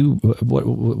what do you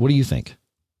think?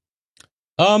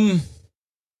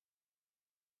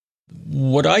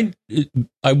 What I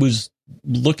was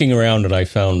looking around and I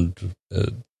found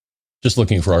just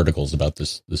looking for articles about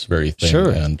this very thing.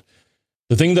 Sure. And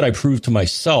the thing that I proved to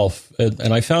myself,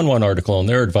 and I found one article, and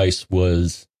their advice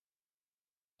was,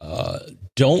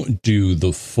 don't do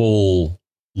the full.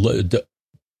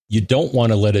 You don't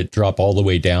want to let it drop all the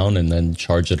way down and then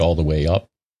charge it all the way up.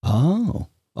 Oh,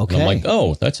 okay. And I'm like,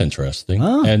 oh, that's interesting.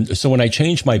 Oh. And so when I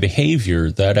changed my behavior,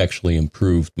 that actually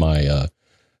improved my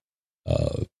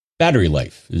battery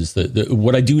life. Is that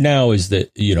what I do now is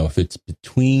that, if it's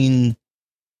between,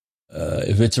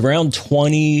 if it's around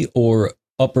 20 or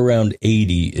up around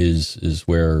 80 is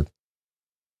where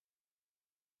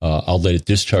I'll let it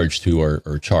discharge to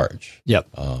or charge. Yep.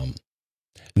 And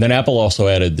then Apple also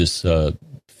added this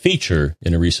feature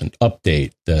in a recent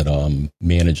update that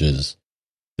manages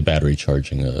the battery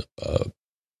charging a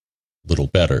little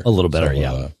better. A little better,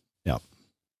 so, yeah.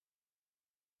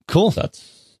 Cool.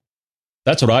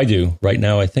 That's what I do right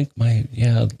now. I think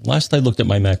last I looked at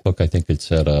my MacBook, I think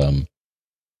it's at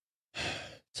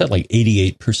like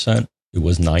 88%. It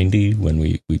was 90 when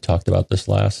we talked about this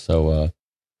last. So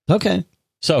okay.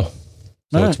 So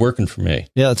it's working for me.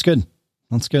 Yeah, that's good.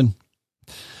 That's good.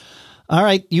 All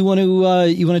right, you want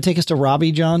to take us to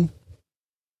Robbie, John?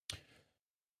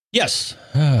 Yes.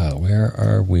 Where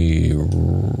are we,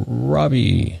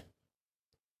 Robbie?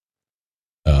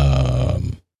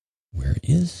 Where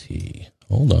is he?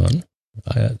 Hold on.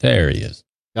 There he is.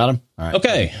 Got him. All right.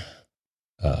 Okay.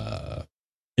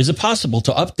 Is it possible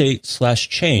to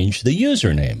update/change the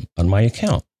username on my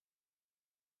account?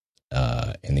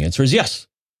 And the answer is yes.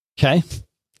 Okay.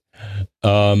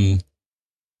 Though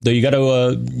you got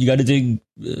to dig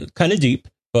kind of deep,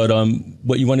 but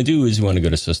what you want to do is you want to go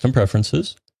to System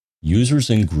Preferences, Users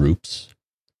and Groups,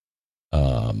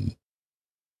 and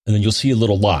then you'll see a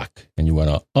little lock, and you want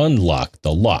to unlock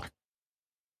the lock.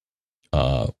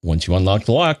 Once you unlock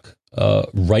the lock,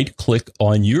 right-click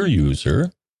on your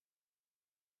user,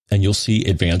 and you'll see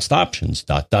Advanced Options, ...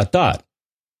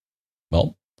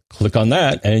 Well, click on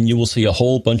that, and you will see a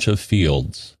whole bunch of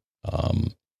fields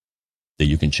that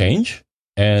you can change.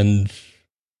 And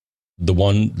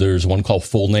there's one called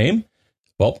full name.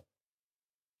 Well,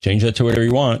 change that to whatever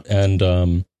you want, and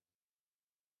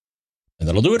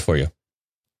that'll do it for you.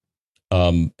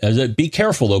 Be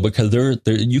careful though, because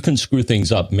you can screw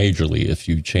things up majorly if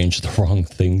you change the wrong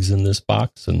things in this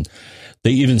box. And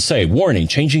they even say, warning,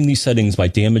 changing these settings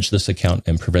might damage this account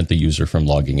and prevent the user from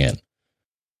logging in.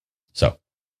 So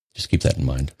just keep that in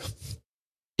mind.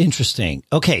 Interesting.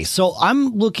 Okay, so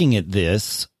I'm looking at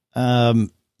this,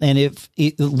 and if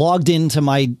it logged into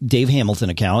my Dave Hamilton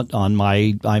account on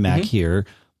my iMac here,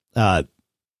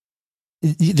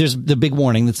 there's the big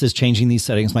warning that says changing these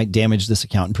settings might damage this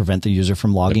account and prevent the user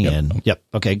from logging in. Yep.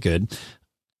 Okay, good.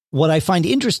 What I find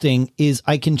interesting is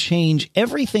I can change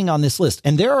everything on this list.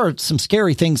 And there are some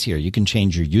scary things here. You can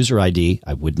change your user ID.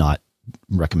 I would not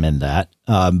recommend that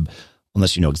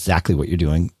unless you know exactly what you're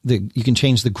doing. You can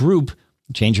change the group,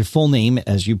 change your full name,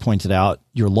 as you pointed out,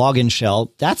 your login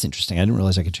shell. That's interesting. I didn't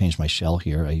realize I could change my shell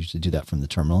here. I usually do that from the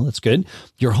terminal. That's good.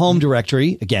 Your home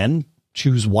directory, again,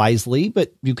 choose wisely,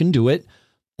 but you can do it.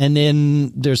 And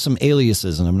then there's some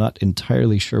aliases, and I'm not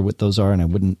entirely sure what those are, and I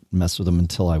wouldn't mess with them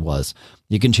until I was.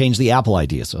 You can change the Apple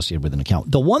ID associated with an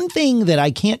account. The one thing that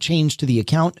I can't change to the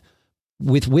account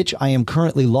with which I am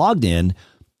currently logged in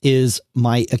is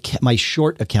my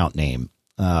short account name.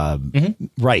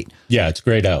 Right. Yeah, it's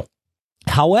grayed out.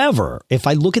 However, if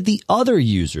I look at the other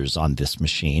users on this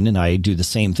machine and I do the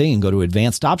same thing and go to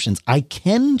advanced options, I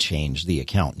can change the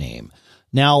account name.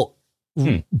 Now,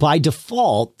 by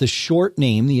default, the short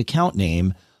name, the account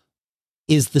name,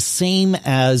 is the same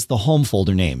as the home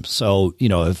folder name. So,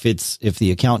 if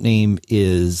the account name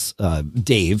is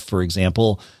Dave, for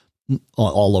example,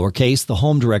 all lowercase, the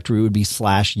home directory would be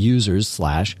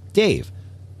 /users/Dave.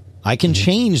 I can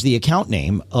change the account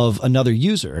name of another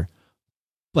user,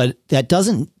 but that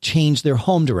doesn't change their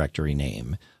home directory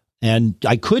name. And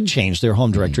I could change their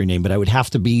home directory name, but I would have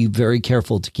to be very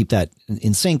careful to keep that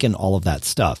in sync and all of that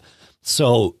stuff.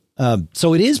 So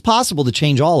it is possible to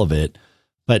change all of it,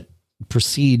 but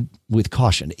proceed with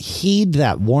caution. Heed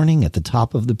that warning at the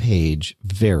top of the page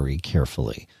very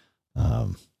carefully.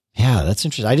 Yeah, that's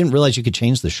interesting. I didn't realize you could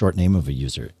change the short name of a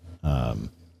user. I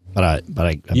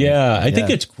think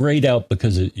it's grayed out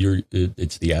because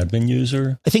it's the admin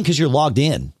user. I think because you're logged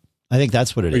in. I think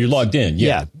that's what it is. You're logged in.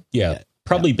 Yeah.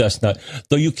 Probably best not.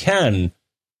 Though you can.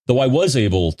 Though I was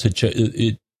able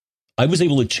to. I was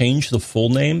able to change the full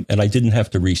name, and I didn't have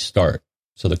to restart.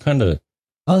 So the kind of.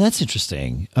 Oh, that's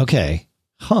interesting. Okay.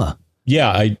 Huh.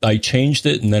 Yeah, I changed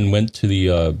it and then went to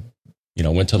the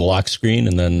went to the lock screen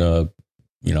and then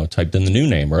typed in the new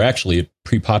name, or actually it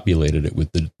pre-populated it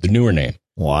with the newer name.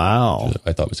 Wow.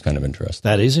 I thought was kind of interesting.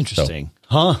 That is interesting.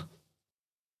 So,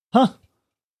 Huh.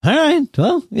 All right.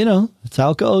 Well, that's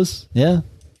how it goes. Yeah.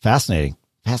 Fascinating.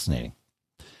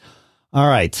 All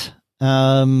right.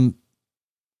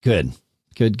 Good.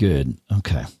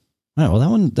 Okay. All right. Well,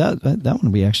 that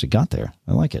one we actually got there.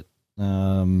 I like it.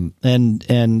 And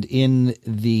in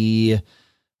the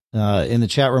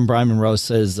chat room, Brian Monroe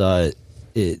says,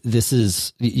 this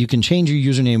is, you can change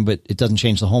your username, but it doesn't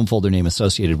change the home folder name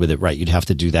associated with it. Right. You'd have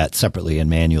to do that separately and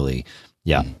manually.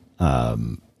 Yeah.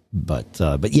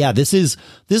 But yeah, this is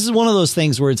one of those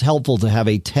things where it's helpful to have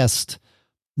a test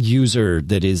user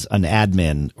that is an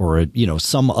admin or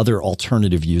some other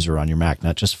alternative user on your Mac,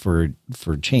 not just for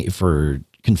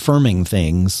confirming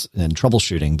things and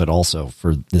troubleshooting, but also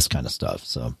for this kind of stuff.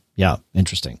 So yeah,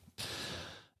 interesting.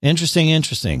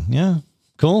 Yeah,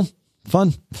 cool,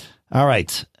 fun. All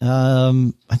right.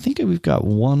 I think we've got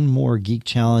one more Geek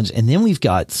Challenge, and then we've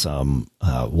got some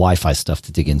Wi-Fi stuff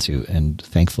to dig into, and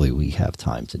thankfully we have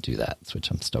time to do that, which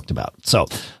I'm stoked about. So,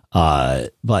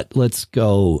 but let's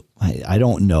go. I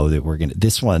don't know that we're going to,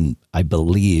 this one, I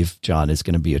believe, John, is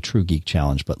going to be a true Geek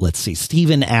Challenge, but let's see.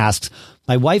 Steven asks,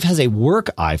 my wife has a work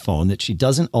iPhone that she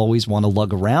doesn't always want to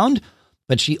lug around,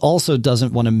 but she also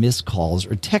doesn't want to miss calls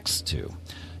or texts to.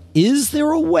 Is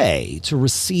there a way to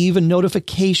receive a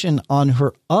notification on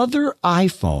her other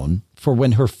iPhone for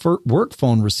when her work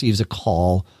phone receives a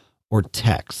call or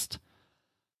text?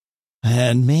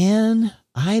 And man,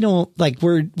 I don't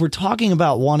we're talking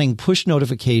about wanting push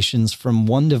notifications from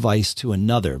one device to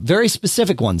another. Very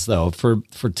specific ones though, for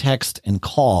text and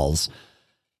calls.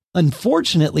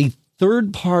 Unfortunately,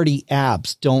 third-party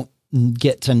apps don't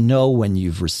get to know when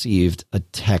you've received a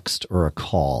text or a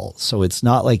call. So it's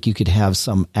not like you could have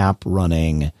some app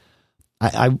running.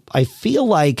 I feel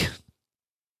like,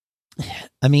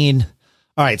 all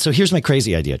right, so here's my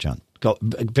crazy idea, John.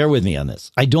 Bear with me on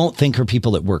this. I don't think her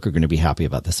people at work are going to be happy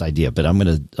about this idea, but I'm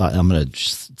going to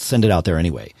send it out there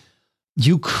anyway.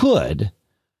 You could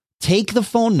take the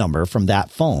phone number from that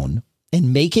phone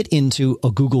and make it into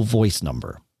a Google Voice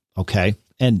number. Okay.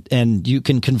 And you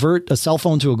can convert a cell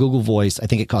phone to a Google Voice. I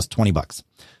think it costs $20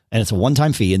 and it's a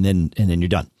one-time fee, and then you're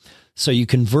done. So you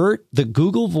convert the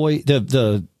Google Voice,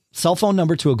 the cell phone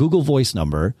number to a Google Voice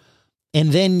number,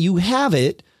 and then you have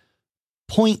it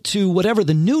point to whatever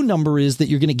the new number is that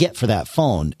you're going to get for that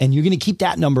phone. And you're going to keep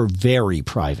that number very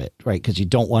private, right? Because you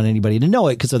don't want anybody to know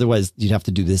it, because otherwise you'd have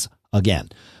to do this again.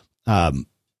 And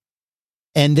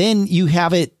then you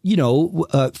have it,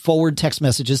 forward text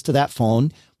messages to that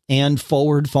phone and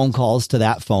forward phone calls to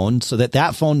that phone, so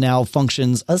that phone now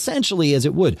functions essentially as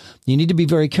it would. You need to be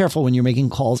very careful when you're making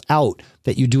calls out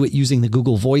that you do it using the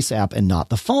Google Voice app and not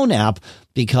the phone app,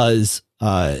 because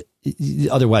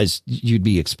otherwise you'd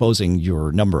be exposing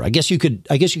your number. I guess you could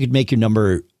make your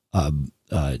number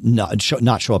not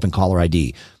show up in caller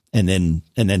ID, and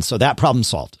then so that problem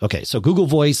solved. Okay, so Google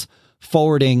Voice,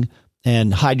 forwarding,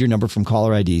 and hide your number from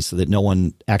caller ID so that no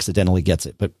one accidentally gets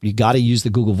it. But you got to use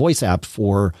the Google Voice app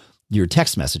for your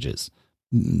text messages,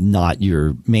 not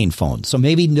your main phone. So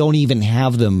maybe don't even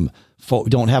have them,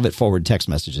 don't have it forward text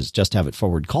messages, just have it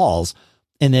forward calls.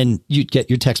 And then you get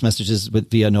your text messages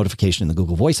via notification in the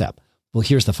Google Voice app. Well,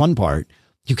 here's the fun part.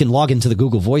 You can log into the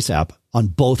Google Voice app on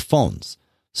both phones.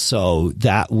 So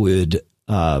that would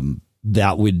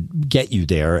get you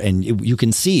there, and you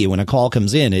can see when a call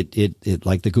comes in, it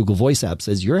like the Google Voice app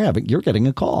says you're getting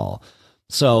a call.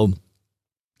 So,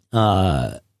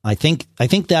 I think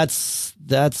that's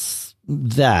that.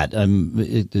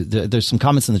 There's some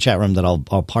comments in the chat room that I'll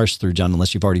parse through, John,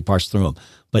 unless you've already parsed through them.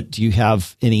 But do you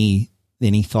have any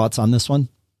thoughts on this one?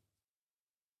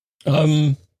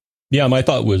 Yeah, my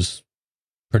thought was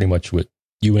pretty much what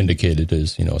you indicated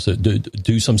is, so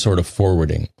do some sort of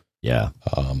forwarding. Yeah.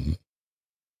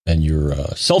 And your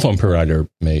cell phone provider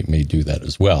may do that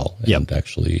as well. Yep. And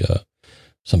actually,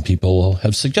 some people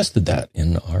have suggested that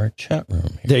in our chat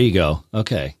room here. There you go.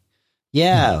 Okay.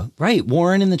 Yeah, right.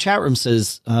 Warren in the chat room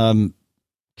says, can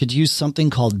could use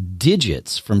something called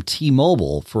Digits from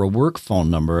T-Mobile for a work phone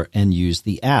number and use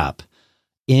the app.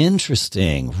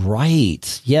 Interesting.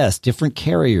 Right. Yes. Different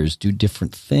carriers do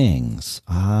different things.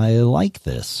 I like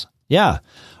this. Yeah.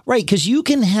 Right. Because you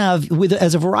can have,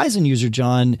 as a Verizon user,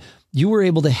 John, you were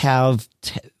able to have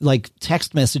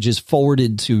text messages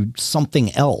forwarded to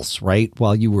something else, right?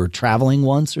 While you were traveling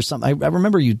once or something. I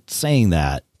remember you saying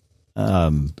that.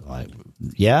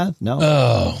 Yeah. No.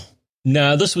 Oh,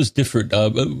 no, this was different.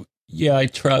 Yeah, I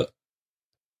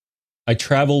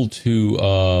traveled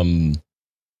to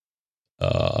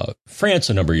France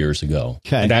a number of years ago.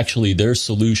 Okay. And actually their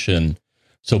solution,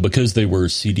 so because they were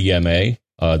CDMA,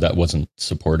 that wasn't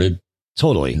supported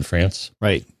Totally. in France.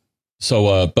 Right.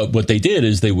 So, but what they did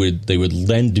is they would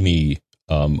lend me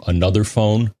another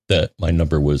phone that my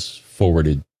number was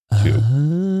forwarded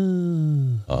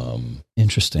to.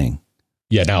 Interesting.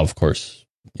 Yeah. Now, of course,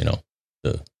 the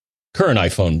current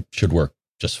iPhone should work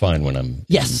just fine when I'm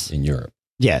in Europe.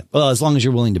 Yeah. Well, as long as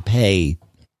you're willing to pay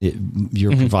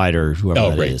your provider,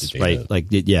 whoever that is, right? Like,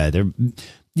 yeah, they're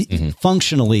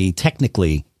functionally,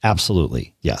 technically,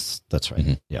 absolutely. Yes, that's right.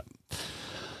 Mm-hmm. Yeah.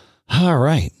 All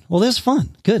right. Well, that's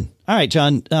fun. Good. All right,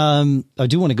 John. I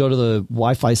do want to go to the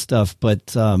Wi-Fi stuff,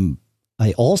 but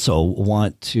I also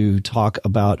want to talk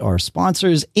about our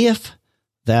sponsors, if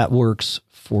that works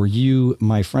for you,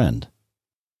 my friend.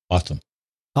 Awesome.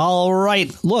 All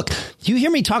right. Look, you hear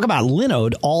me talk about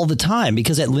Linode all the time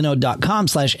because at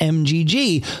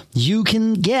linode.com/MGG, you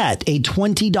can get a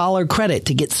 $20 credit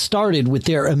to get started with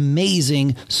their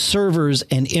amazing servers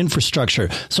and infrastructure.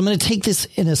 So I'm going to take this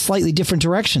in a slightly different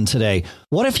direction today.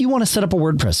 What if you want to set up a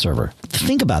WordPress server?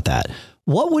 Think about that.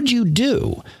 What would you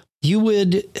do? You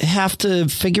would have to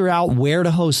figure out where to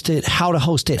host it, how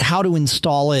to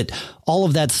install it, all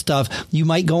of that stuff. You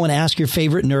might go and ask your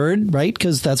favorite nerd, right?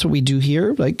 Because that's what we do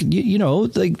here.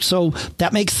 So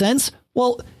that makes sense.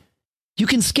 Well, you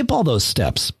can skip all those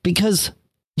steps because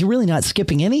you're really not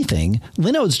skipping anything.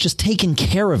 Linode's just taking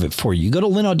care of it for you. You go to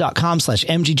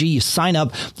linode.com/MGG, you sign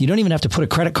up. You don't even have to put a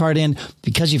credit card in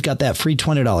because you've got that free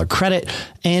 $20 credit.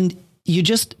 And you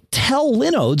just tell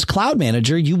Linode's cloud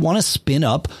manager you want to spin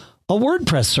up a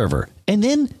WordPress server. And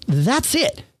then that's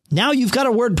it. Now you've got a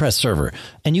WordPress server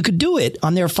and you could do it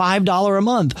on their $5 a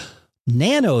month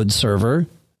Nanode server.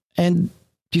 And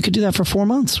you could do that for 4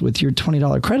 months with your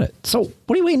 $20 credit. So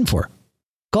what are you waiting for?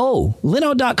 Go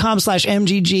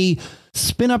linode.com/MGG,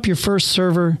 spin up your first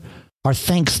server. Our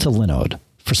thanks to Linode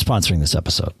for sponsoring this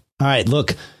episode. All right.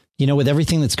 Look, with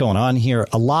everything that's going on here,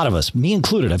 a lot of us, me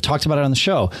included, I've talked about it on the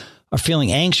show, are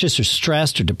feeling anxious or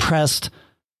stressed or depressed.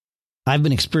 I've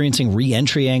been experiencing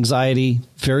re-entry anxiety,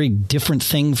 very different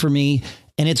thing for me.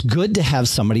 And it's good to have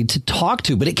somebody to talk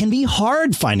to, but it can be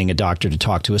hard finding a doctor to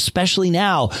talk to, especially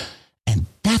now. And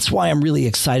that's why I'm really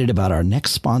excited about our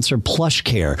next sponsor,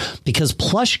 PlushCare, because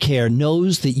PlushCare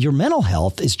knows that your mental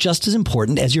health is just as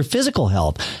important as your physical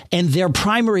health. And their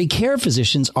primary care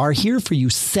physicians are here for you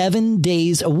 7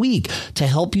 days a week to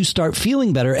help you start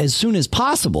feeling better as soon as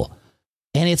possible.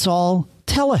 And it's all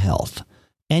telehealth.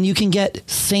 And you can get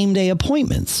same-day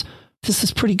appointments. This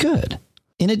is pretty good.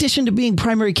 In addition to being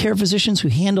primary care physicians who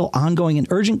handle ongoing and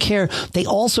urgent care, they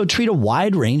also treat a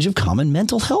wide range of common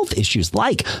mental health issues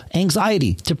like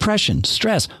anxiety, depression,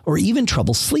 stress, or even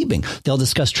trouble sleeping. They'll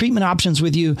discuss treatment options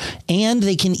with you, and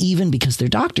they can even, because they're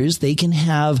doctors, they can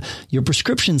have your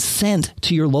prescriptions sent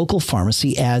to your local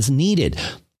pharmacy as needed.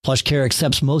 PlushCare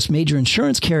accepts most major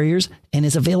insurance carriers and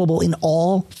is available in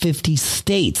all 50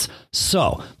 states.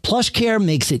 So PlushCare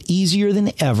makes it easier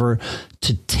than ever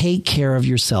to take care of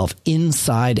yourself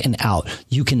inside and out.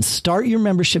 You can start your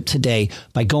membership today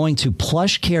by going to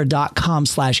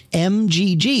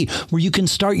plushcare.com/MGG, where you can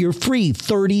start your free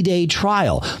 30-day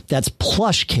trial. That's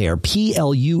PlushCare,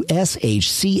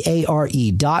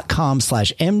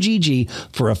 PlushCare.com/MGG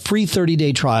for a free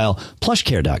 30-day trial.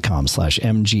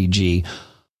 PlushCare.com/MGG.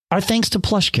 Our thanks to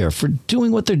PlushCare for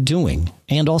doing what they're doing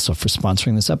and also for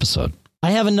sponsoring this episode.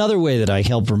 I have another way that I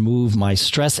help remove my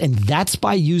stress, and that's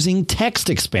by using Text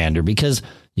Expander, because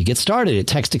you get started at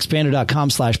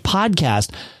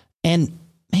textexpander.com/podcast. And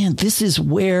man, this is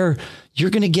where you're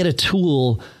going to get a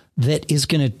tool that is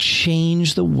going to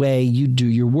change the way you do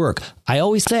your work. I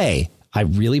always say I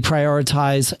really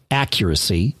prioritize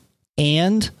accuracy,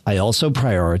 and I also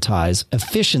prioritize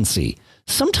efficiency.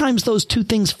 Sometimes those two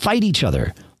things fight each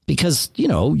other. Because,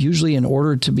 usually in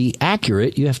order to be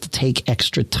accurate, you have to take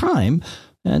extra time,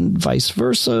 and vice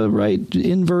versa, right?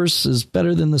 Inverse is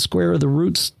better than the square of the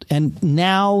roots. And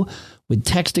now with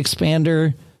Text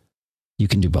Expander, you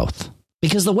can do both.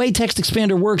 Because the way Text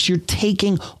Expander works, you're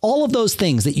taking all of those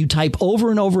things that you type over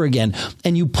and over again,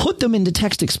 and you put them into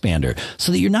Text Expander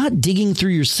so that you're not digging through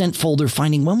your sent folder,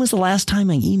 finding when was the last time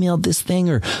I emailed this thing,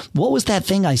 or what was that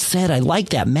thing I said? I like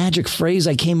that magic phrase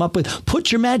I came up with.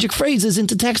 Put your magic phrases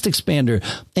into Text Expander,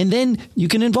 and then you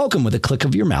can invoke them with a click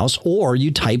of your mouse, or you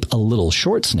type a little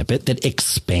short snippet that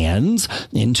expands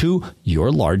into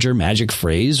your larger magic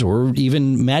phrase or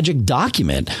even magic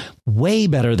document. Way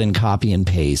better than copy and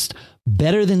paste.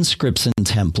 Better than scripts and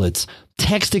templates.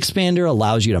 Text Expander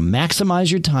allows you to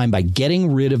maximize your time by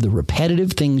getting rid of the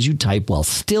repetitive things you type while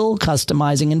still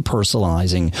customizing and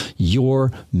personalizing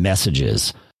your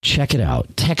messages. Check it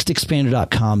out.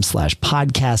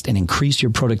 TextExpander.com/podcast and increase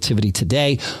your productivity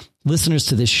today. Listeners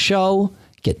to this show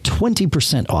get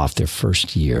 20% off their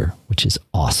first year, which is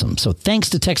awesome. So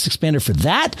thanks to Text Expander for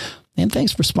that. And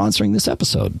thanks for sponsoring this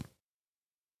episode.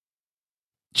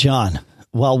 John,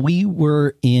 while we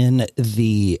were in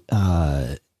the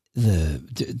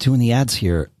doing the ads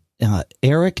here,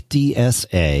 Eric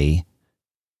DSA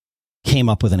came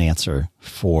up with an answer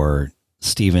for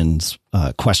Steven's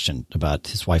question about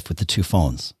his wife with the two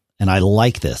phones. And I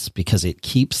like this because it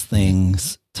keeps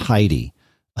things tidy.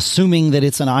 Assuming that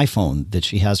it's an iPhone that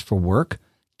she has for work,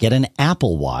 get an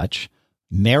Apple Watch,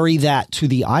 marry that to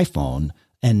the iPhone,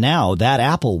 and now that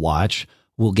Apple Watch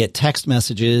will get text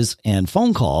messages and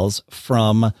phone calls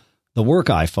from the work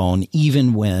iPhone,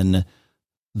 even when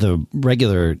the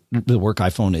work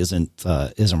iPhone isn't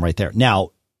right there.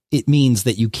 Now, it means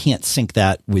that you can't sync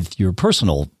that with your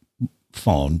personal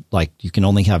phone. Like, you can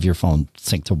only have your phone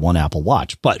sync to one Apple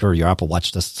Watch, or your Apple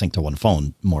Watch doesn't sync to one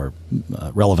phone more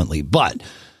relevantly, but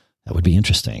that would be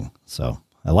interesting. So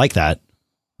I like that.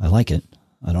 I like it.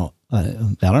 I don't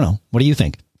know. What do you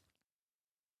think?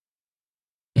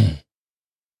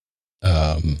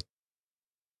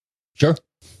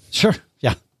 Sure.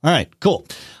 Yeah. All right, cool.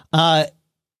 I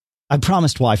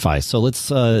promised Wi-Fi. So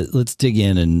let's dig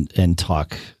in and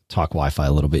talk Wi-Fi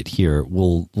a little bit here.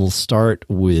 We'll start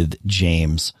with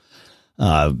James,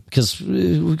 because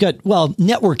we've got,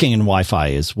 networking and Wi-Fi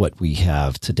is what we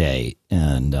have today.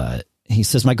 And, he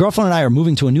says, my girlfriend and I are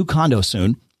moving to a new condo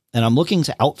soon, and I'm looking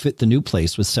to outfit the new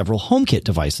place with several HomeKit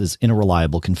devices in a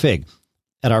reliable config.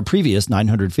 At our previous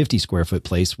 950 square foot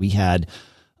place, we had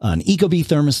an Ecobee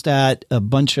thermostat, a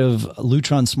bunch of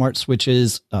Lutron smart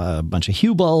switches, a bunch of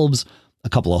Hue bulbs, a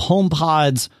couple of home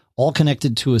pods, all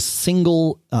connected to a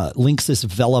single Linksys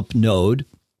Velop node.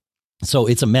 So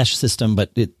it's a mesh system,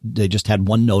 but they just had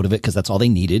one node of it because that's all they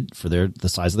needed for the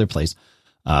size of their place.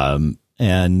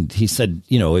 And he said,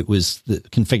 it was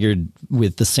configured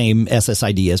with the same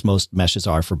SSID as most meshes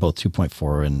are for both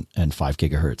 2.4 and 5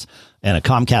 gigahertz, and a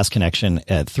Comcast connection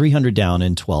at 300 down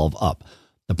and 12 up.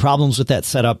 The problems with that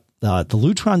setup, the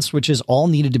Lutron switches all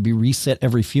needed to be reset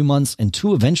every few months, and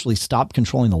 2 eventually stopped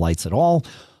controlling the lights at all.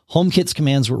 HomeKit's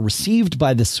commands were received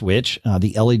by the switch.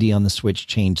 The LED on the switch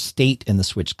changed state and the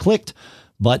switch clicked,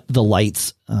 but the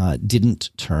lights didn't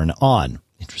turn on.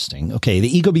 Interesting. Okay, the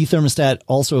Ecobee thermostat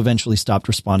also eventually stopped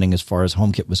responding as far as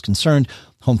HomeKit was concerned.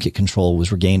 HomeKit control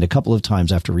was regained a couple of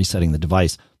times after resetting the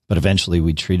device, but eventually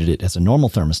we treated it as a normal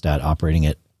thermostat, operating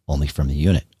it only from the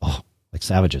unit. Oh, like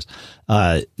savages.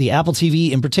 The Apple TV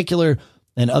in particular,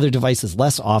 and other devices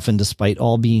less often, despite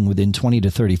all being within 20 to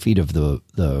 30 feet of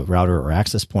the router or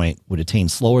access point, would attain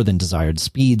slower than desired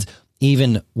speeds,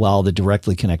 even while the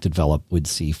directly connected Velop would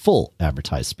see full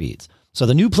advertised speeds. So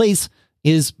the new place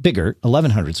is bigger,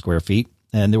 1,100 square feet,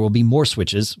 and there will be more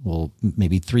switches,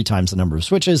 maybe 3 times the number of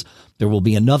switches. There will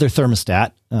be another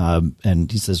thermostat,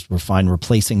 and he says we're fine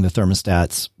replacing the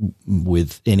thermostats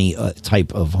with any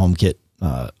type of HomeKit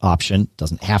option.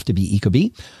 Doesn't have to be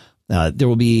Ecobee. There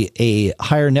will be a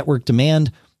higher network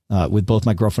demand, with both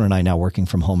my girlfriend and I now working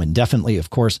from home indefinitely.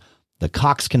 Of course, the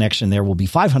Cox connection there will be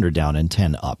 500 down and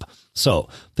 10 up. So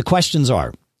the questions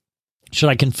are, should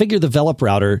I configure the Velop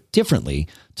router differently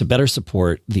to better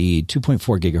support the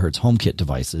 2.4 gigahertz HomeKit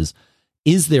devices?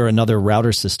 Is there another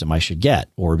router system I should get,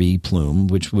 Orbi, Plume,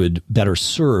 which would better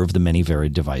serve the many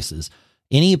varied devices?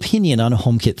 Any opinion on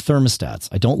HomeKit thermostats?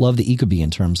 I don't love the Ecobee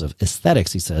in terms of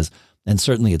aesthetics, he says, and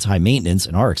certainly its high maintenance,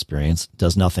 in our experience,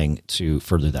 does nothing to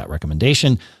further that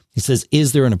recommendation. He says,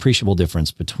 is there an appreciable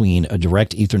difference between a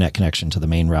direct Ethernet connection to the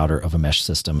main router of a mesh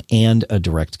system and a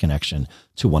direct connection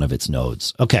to one of its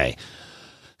nodes? Okay.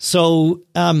 So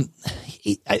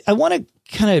I want to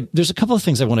there's a couple of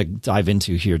things I want to dive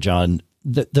into here, John.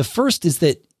 The first is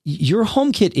that your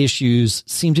HomeKit issues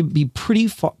seem to be pretty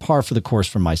par for the course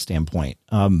from my standpoint.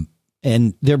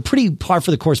 And they're pretty par for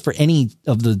the course for any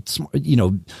of the,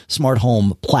 smart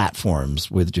home platforms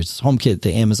with just HomeKit,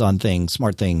 the Amazon thing,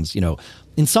 smart things,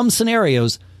 in some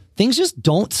scenarios, things just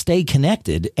don't stay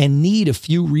connected and need a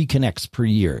few reconnects per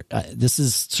year. This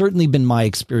has certainly been my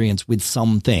experience with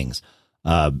some things.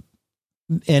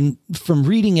 And from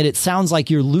reading it, it sounds like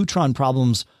your Lutron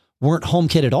problems weren't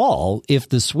HomeKit at all. If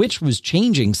the switch was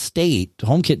changing state,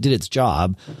 HomeKit did its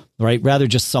job, right? Rather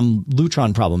just some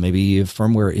Lutron problem, maybe a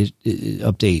firmware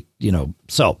update,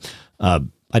 So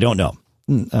I don't know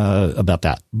about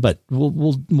that, but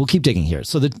we'll keep digging here.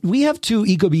 So we have two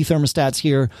ecobee thermostats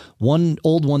here, one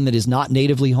old one that is not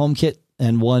natively HomeKit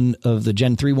and one of the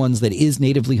Gen 3 ones that is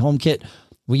natively HomeKit.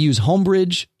 We use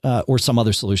Homebridge or some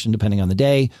other solution, depending on the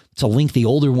day, to link the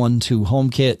older one to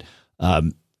HomeKit.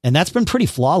 And that's been pretty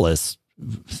flawless,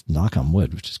 knock on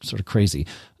wood, which is sort of crazy.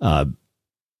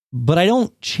 But I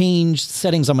don't change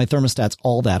settings on my thermostats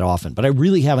all that often, but I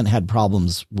really haven't had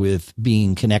problems with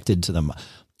being connected to them.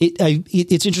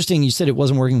 It's interesting. You said it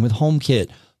wasn't working with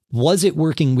HomeKit. Was it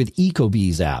working with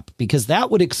ecobee's app? Because that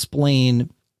would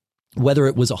explain whether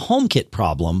it was a HomeKit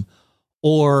problem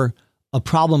or a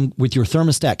problem with your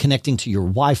thermostat connecting to your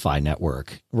Wi-Fi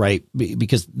network, right?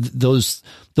 Because those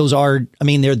are,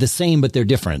 they're the same, but they're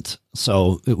different.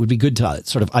 So it would be good to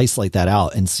sort of isolate that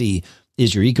out and see,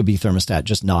 is your ecobee thermostat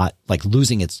just not like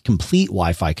losing its complete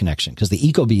Wi-Fi connection? Because the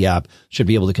ecobee app should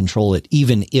be able to control it,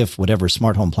 even if whatever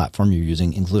smart home platform you're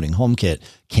using, including HomeKit,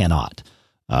 cannot.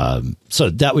 So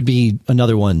that would be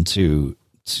another one to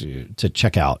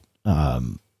check out.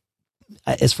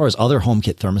 As far as other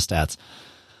HomeKit thermostats,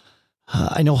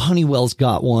 I know Honeywell's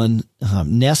got one.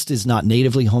 Nest is not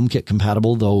natively HomeKit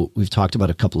compatible, though we've talked about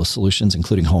a couple of solutions,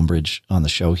 including Homebridge on the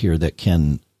show here, that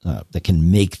can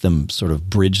make them sort of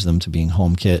bridge them to being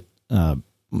HomeKit.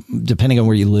 Depending on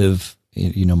where you live,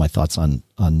 my thoughts on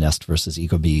Nest versus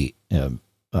ecobee.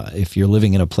 If you're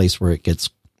living in a place where it gets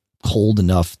cold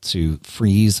enough to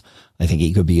freeze, I think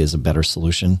ecobee is a better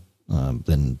solution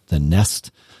than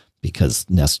Nest, because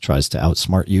Nest tries to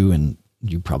outsmart you, and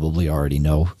you probably already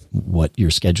know what your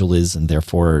schedule is and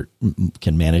therefore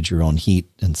can manage your own heat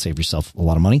and save yourself a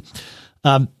lot of money.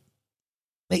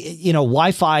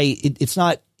 Wi-Fi,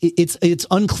 it's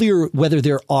unclear whether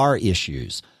there are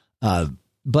issues.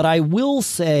 But I will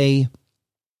say,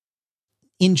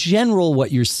 in general,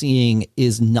 what you're seeing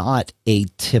is not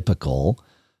atypical,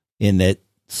 in that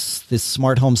this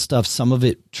smart home stuff, some of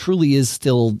it truly is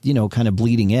still, kind of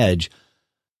bleeding edge.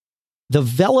 The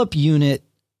Velop unit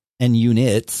and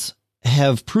units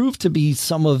have proved to be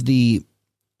some of the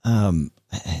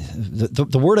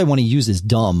word I want to use is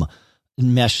dumb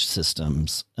mesh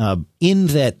systems, in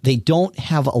that they don't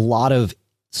have a lot of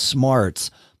smarts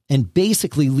and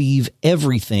basically leave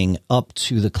everything up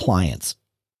to the clients.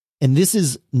 And this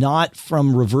is not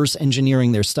from reverse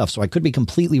engineering their stuff, so I could be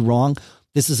completely wrong.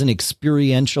 This is an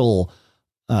experiential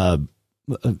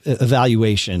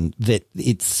evaluation that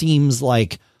it seems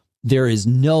like there is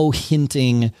no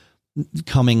hinting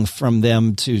coming from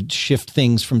them to shift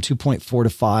things from 2.4 to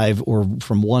 5 or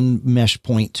from one mesh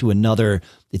point to another.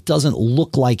 It doesn't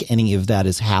look like any of that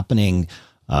is happening.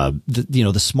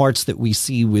 The smarts that we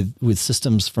see with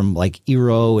systems from like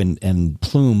Eero and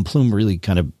Plume really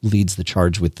kind of leads the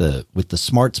charge with the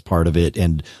smarts part of it,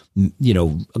 and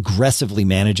aggressively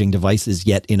managing devices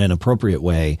yet in an appropriate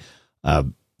way. I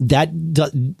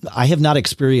have not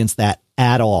experienced that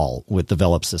at all with the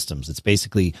Velop systems. It's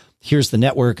basically, here's the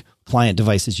network, client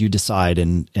devices, you decide,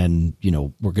 and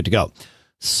we're good to go.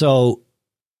 So,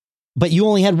 but you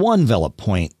only had one Velop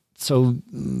point. So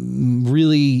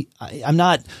really, I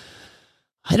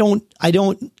don't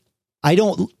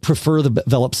prefer the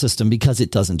Velop system because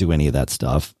it doesn't do any of that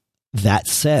stuff. That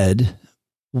said,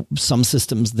 some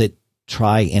systems that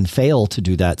try and fail to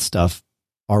do that stuff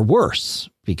are worse,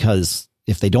 because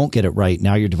if they don't get it right,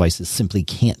 now your devices simply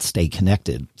can't stay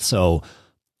connected. So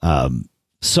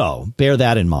bear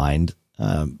that in mind.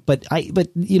 But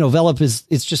Velop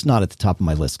it's just not at the top of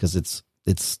my list, because it's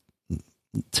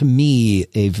to me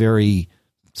a very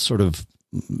sort of,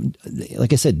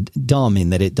 like I said, dumb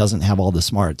in that it doesn't have all the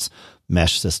smarts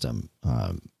mesh system.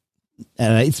 And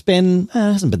it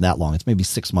hasn't been that long. It's maybe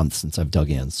 6 months since I've dug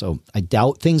in. So I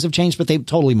doubt things have changed, but they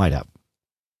totally might have.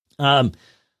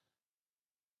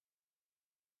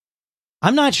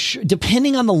 I'm not sure,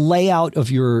 depending on the layout of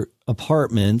your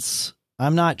apartments,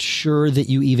 I'm not sure that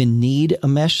you even need a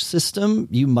mesh system.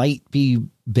 You might be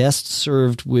best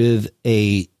served with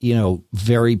a,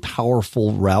 very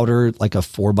powerful router, like a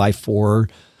 4x4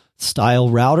 style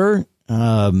router,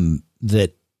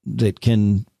 that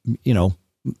can,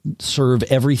 serve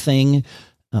everything.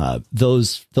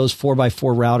 Those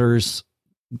 4x4 routers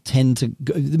tend to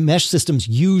the mesh systems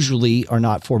usually are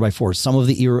not 4x4. Some of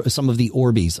the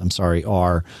Orbeez,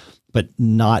 are, but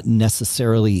not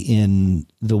necessarily in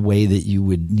the way that you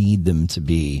would need them to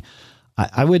be.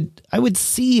 I would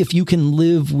see if you can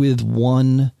live with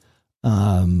one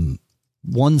mesh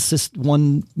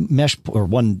or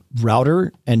one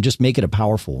router and just make it a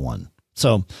powerful one.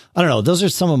 So I don't know. Those are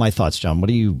some of my thoughts, John. What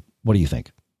do you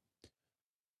think?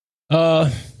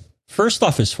 First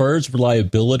off, as far as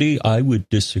reliability, I would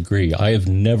disagree. I have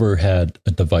never had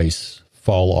a device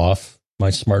fall off my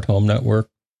smart home network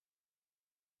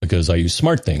because I use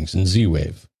SmartThings and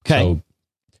Z-Wave. Okay.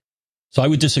 So I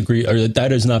would disagree. Or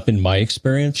that has not been my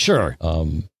experience. Sure.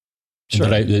 Sure.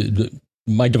 But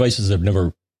my devices have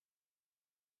never.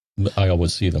 I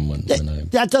always see them when I.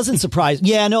 That doesn't surprise.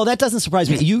 Yeah, no, that doesn't surprise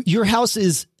me. Your house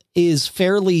is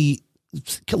fairly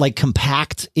like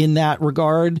compact in that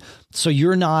regard. So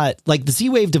you're not like the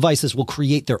Z-Wave devices will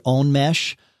create their own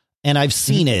mesh. And I've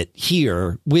seen it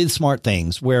here with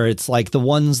SmartThings where it's like the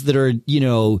ones that are,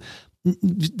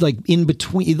 like in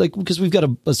between, like, because we've got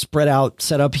a spread out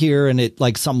setup here and it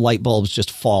like some light bulbs just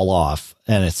fall off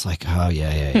and it's like, oh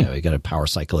yeah. We got to power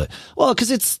cycle it. Well, cause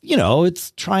it's,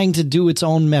 it's trying to do its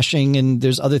own meshing and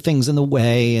there's other things in the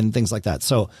way and things like that.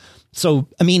 So,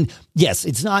 I mean, yes,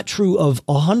 it's not true of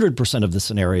 100% of the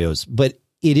scenarios, but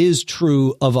it is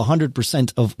true of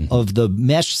 100% of the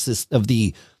mesh system, of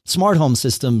the smart home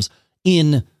systems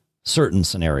in certain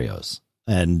scenarios.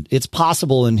 And it's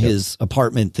possible in his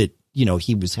apartment that,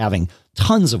 he was having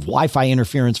tons of Wi-Fi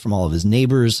interference from all of his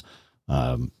neighbors.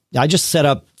 I just set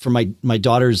up for my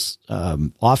daughter's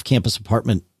off-campus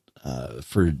apartment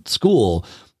for school.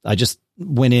 I just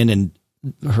went in and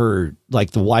the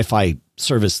Wi-Fi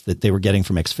service that they were getting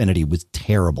from Xfinity was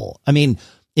terrible. I mean,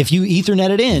 if you Ethernet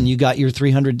it in, you got your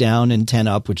 300 down and 10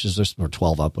 up, or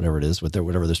 12 up, whatever it is,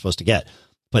 whatever they're supposed to get.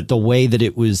 But the way that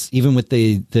it was, even with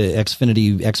the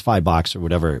Xfinity X5 box or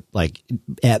whatever, like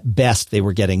at best they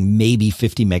were getting maybe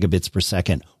 50 megabits per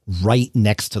second right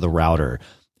next to the router.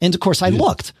 And of course I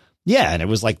looked. Yeah. And it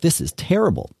was like, this is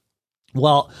terrible.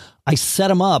 Well, I set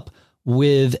them up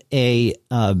with the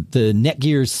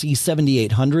Netgear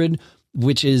C7800,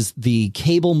 which is the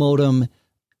cable modem.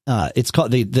 It's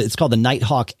called the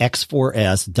Nighthawk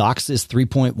X4S DOCSIS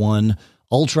 3.1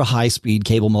 ultra high speed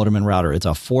cable modem and router. It's a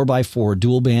 4x4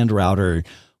 dual band router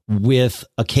with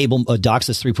a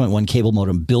DOCSIS 3.1 cable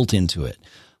modem built into it.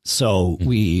 So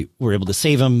we were able to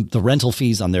save them the rental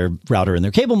fees on their router and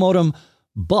their cable modem.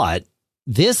 But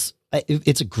it's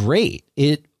great.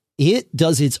 It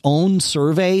does its own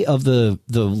survey of the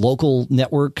local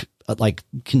network, like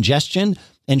congestion,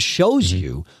 and shows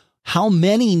you how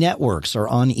many networks are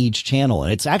on each channel.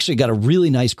 And it's actually got a really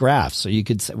nice graph. So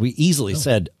we easily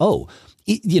said, move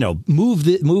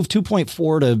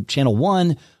 2.4 to channel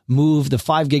 1, move the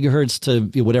 5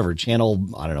 gigahertz to whatever channel,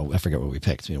 I don't know, I forget what we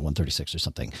picked, 136 or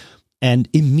something. And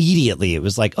immediately it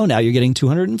was like, oh, now you're getting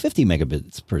 250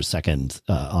 megabits per second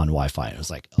on Wi-Fi. And it was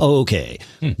like, okay,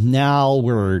 now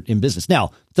we're in business.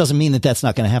 Now, it doesn't mean that that's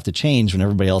not going to have to change when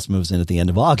everybody else moves in at the end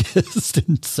of August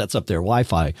and sets up their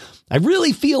Wi-Fi. I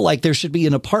really feel like there should be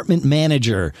an apartment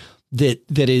manager that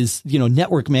is,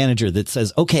 network manager that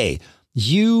says, okay,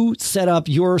 you set up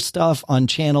your stuff on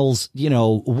channels,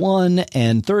 1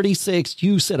 and 36.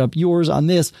 You set up yours on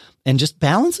this and just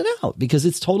balance it out because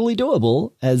it's totally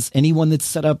doable, as anyone that's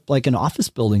set up like an office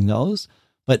building knows.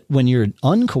 But when you're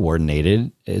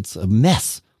uncoordinated, it's a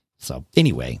mess. So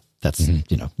anyway, that's,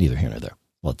 neither here nor there.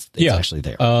 Well, it's actually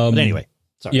there. But anyway.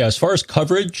 Sorry. Yeah. As far as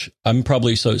coverage, I'm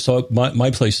probably, so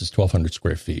my place is 1,200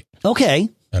 square feet. Okay.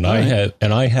 And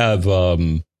I have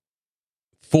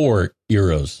 4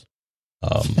 Eros.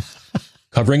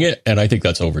 Covering it, and I think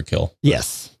that's overkill.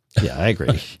 Yes. Yeah, I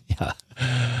agree. Yeah.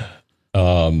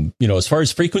 As far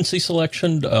as frequency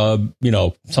selection,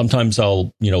 sometimes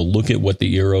I'll, look at what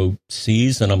the Eero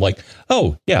sees and I'm like,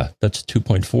 oh yeah, that's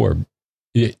 2.4.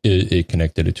 It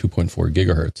connected at 2.4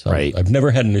 gigahertz. Right. I've never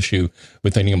had an issue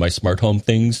with any of my smart home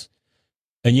things.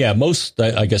 And yeah,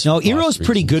 I guess. No, Eero's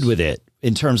pretty good with it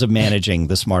in terms of managing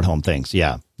the smart home things.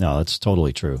 Yeah. No, that's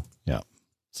totally true. Yeah.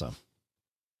 So.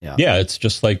 Yeah, it's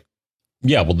just like,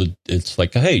 it's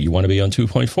like, hey, you want to be on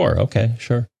 2.4? Okay,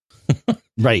 sure.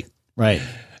 Right.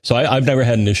 So I've never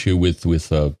had an issue with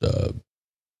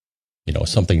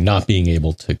something not being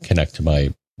able to connect to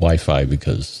my Wi-Fi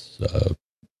because,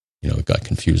 it got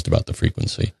confused about the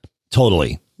frequency.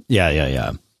 Totally.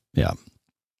 Yeah. Yep.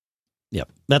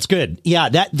 That's good. Yeah,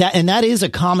 that is a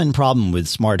common problem with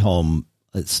smart home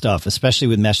stuff, especially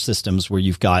with mesh systems where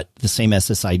you've got the same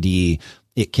SSID.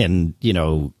 It can,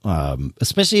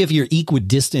 especially if you're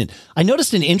equidistant. I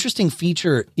noticed an interesting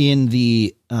feature in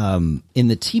the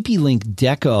TP-Link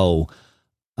Deco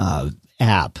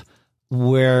app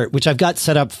which I've got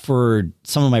set up for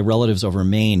some of my relatives over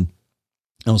in Maine.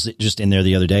 I was just in there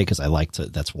the other day because I like to,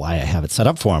 that's why I have it set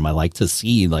up for them. I like to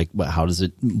see like, how does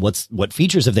it, what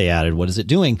features have they added? What is it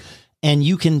doing? And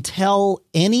you can tell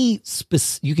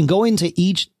you can go into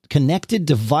each connected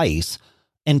device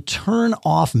and turn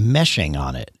off meshing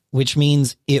on it, which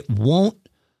means it won't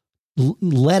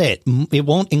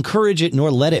encourage it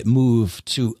nor let it move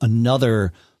to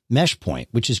another mesh point,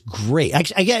 which is great.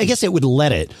 I guess it would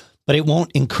let it, but it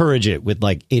won't encourage it with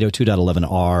like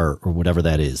 802.11r or whatever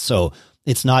that is. So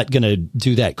it's not going to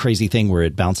do that crazy thing where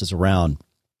it bounces around.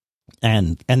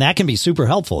 And that can be super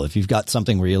helpful if you've got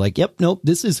something where you're like, yep, nope,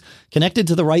 this is connected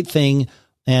to the right thing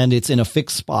and it's in a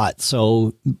fixed spot.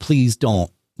 So please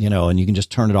don't, and you can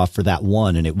just turn it off for that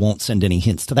one and it won't send any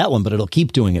hints to that one, but it'll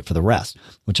keep doing it for the rest,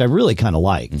 which I really kind of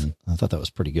liked. I thought that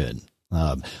was pretty good.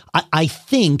 I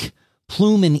think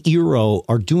Plume and Eero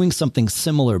are doing something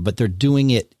similar, but they're doing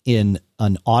it in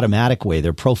an automatic way.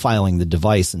 They're profiling the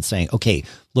device and saying, okay,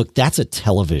 look, that's a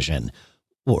television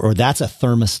or that's a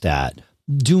thermostat.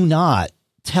 Do not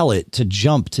tell it to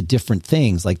jump to different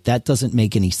things. Like that doesn't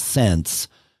make any sense.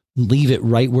 Leave it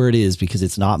right where it is because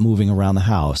it's not moving around the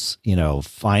house.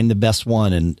 Find the best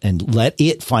one and let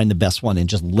it find the best one and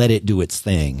just let it do its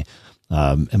thing.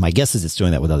 And my guess is it's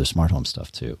doing that with other smart home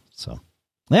stuff too. So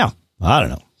yeah, I don't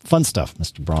know. Fun stuff,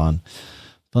 Mr. Braun.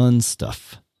 Fun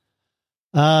stuff.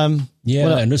 And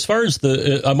as far as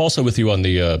I'm also with you on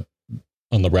the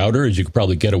router, as you could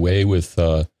probably get away with.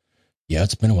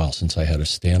 It's been a while since I had a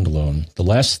standalone. The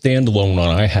last standalone one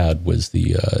I had was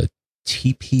the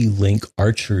TP-Link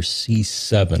Archer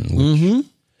C7, which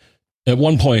at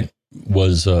one point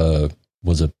was a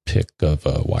pick of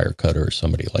a Wirecutter or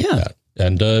somebody like that,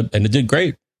 and it did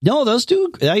great. No, those do.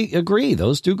 I agree.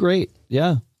 Those do great.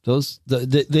 Yeah.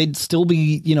 They'd still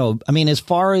be, as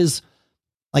far as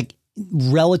like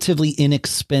relatively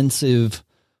inexpensive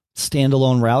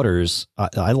standalone routers,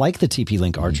 I like the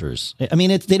TP-Link Archers. I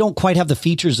mean, they don't quite have the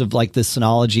features of like the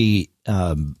Synology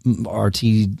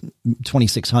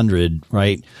RT2600,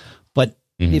 right? But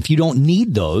if you don't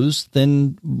need those,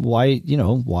 then why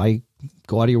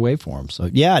go out of your way for them? So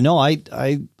yeah, no, I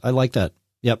like that.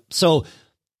 Yep. So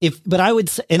I would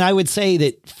say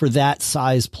that for that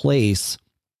size place,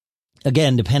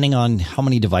 again, depending on how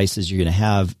many devices you're going to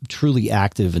have truly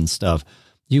active and stuff,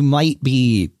 you might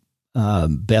be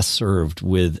best served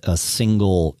with a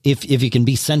single, if you can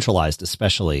be centralized,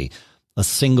 especially a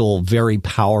single very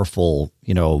powerful,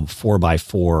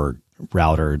 4x4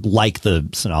 router like the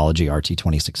Synology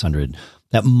RT2600.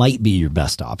 That might be your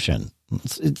best option.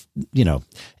 It's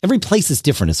every place is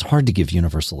different. It's hard to give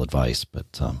universal advice, but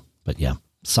yeah,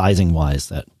 sizing wise,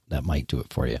 that might do it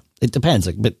for you. It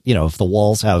depends. But if the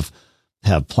walls have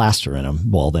plaster in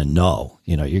them, well then no,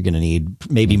 you're going to need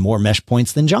maybe more mesh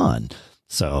points than John.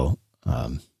 So,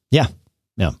 yeah,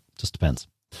 just depends.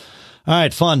 All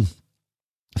right. Fun.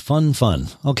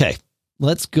 Okay.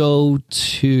 Let's go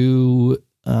to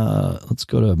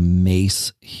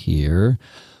Mace here,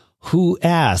 who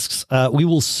asks, we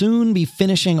will soon be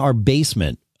finishing our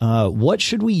basement. What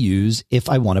should we use if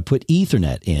I want to put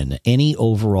Ethernet in? Any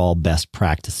overall best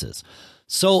practices?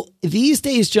 So these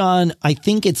days, John, I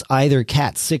think it's either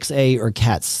Cat 6A or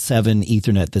Cat 7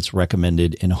 Ethernet that's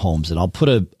recommended in homes. And I'll put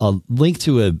a link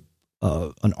to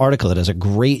an article that has a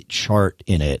great chart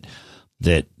in it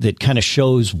that kind of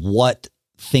shows what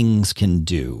things can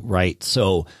do, right?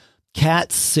 So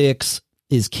Cat 6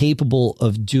 is capable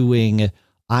of doing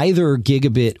either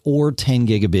gigabit or 10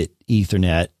 gigabit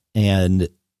Ethernet, and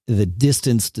the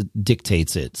distance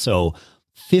dictates it. So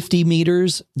 50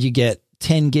 meters, you get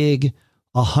 10 gig.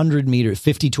 100 meters,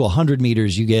 50 to 100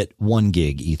 meters, you get 1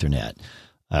 gig Ethernet.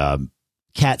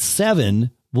 Cat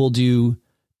 7 will do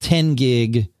 10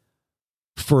 gig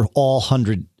for all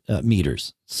 100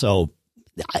 meters. So,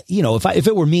 if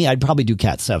it were me, I'd probably do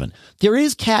Cat 7. There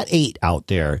is Cat 8 out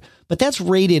there, but that's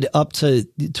rated up to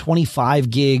 25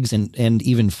 gigs and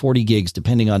even 40 gigs,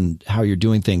 depending on how you're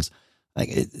doing things.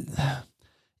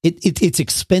 It's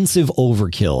expensive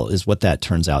overkill is what that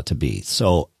turns out to be.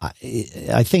 So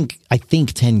I think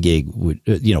 10 gig would,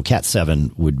 Cat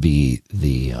 7 would be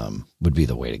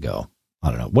the way to go.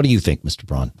 I don't know. What do you think, Mr.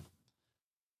 Braun?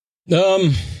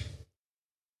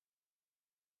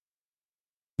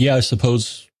 Yeah, I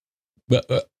suppose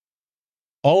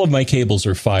all of my cables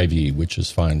are 5E, which is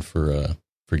fine for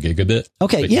gigabit.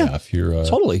 Okay. But yeah. If you're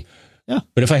totally. Yeah.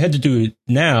 But if I had to do it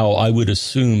now, I would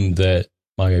assume that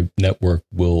my network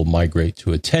will migrate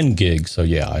to a 10 gig. So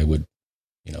yeah, I would,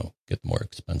 get more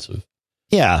expensive.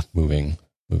 Yeah. Moving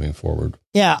forward.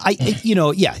 Yeah.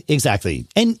 Yeah, exactly.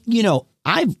 And,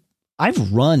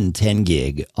 I've run 10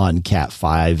 gig on Cat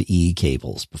 5e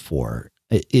cables before.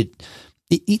 It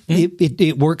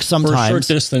works sometimes. For a short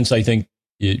distance, I think,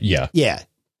 yeah. Yeah.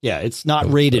 It's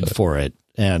not rated for it.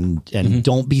 And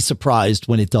don't be surprised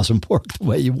when it doesn't work the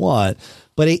way you want,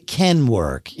 but it can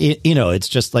work. It's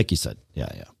just like you said.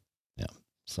 Yeah.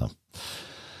 So,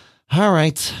 all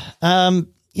right.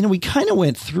 We kind of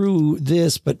went through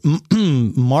this, but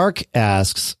Mark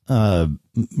asks,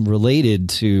 related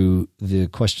to the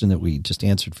question that we just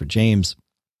answered for James.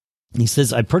 He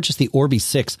says, I purchased the Orbi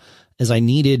 6 as I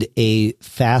needed a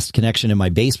fast connection in my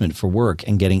basement for work,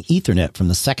 and getting Ethernet from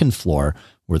the second floor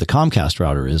where the Comcast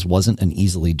router is wasn't an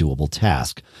easily doable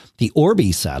task. The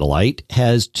Orbi satellite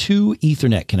has 2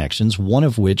 Ethernet connections, one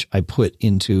of which I put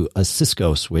into a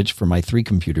Cisco switch for my 3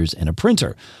 computers and a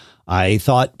printer. I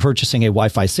thought purchasing a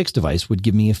Wi-Fi 6 device would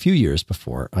give me a few years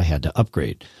before I had to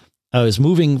upgrade. I was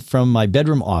moving from my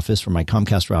bedroom office where my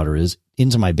Comcast router is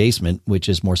into my basement, which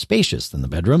is more spacious than the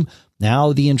bedroom.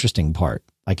 Now the interesting part.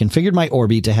 I configured my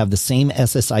Orbi to have the same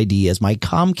SSID as my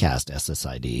Comcast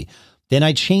SSID. Then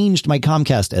I changed my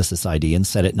Comcast SSID and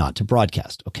set it not to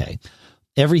broadcast. Okay.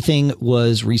 Everything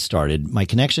was restarted. My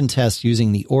connection tests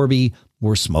using the Orbi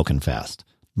were smoking fast.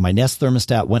 My Nest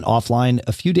thermostat went offline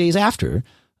a few days after,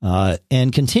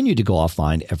 and continued to go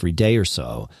offline every day or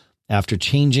so. After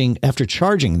charging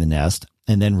the Nest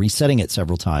and then resetting it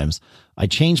several times, I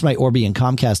changed my Orbi and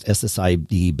Comcast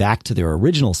SSID back to their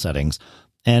original settings.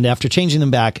 And after changing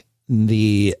them back,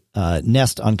 the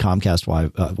Nest on Comcast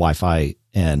Wi-Fi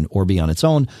and Orbi on its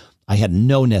own, I had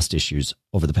no Nest issues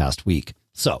over the past week.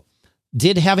 So,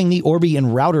 did having the Orbi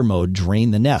in router mode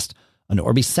drain the Nest? An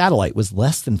Orbi satellite was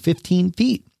less than 15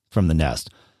 feet from the Nest.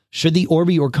 Should the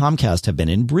Orbi or Comcast have been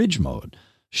in bridge mode?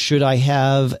 Should I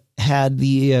have had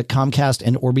the Comcast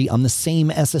and Orbi on the same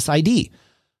SSID?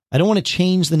 I don't want to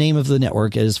change the name of the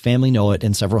network, as family know it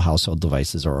and several household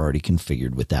devices are already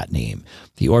configured with that name.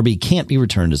 The Orbi can't be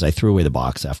returned as I threw away the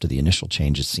box after the initial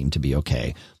changes seemed to be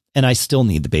okay, and I still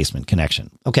need the basement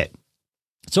connection. Okay,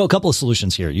 so a couple of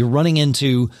solutions here.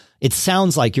 It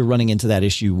sounds like you're running into that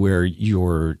issue where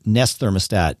your Nest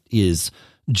thermostat is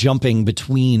jumping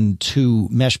between 2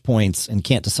 mesh points and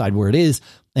can't decide where it is,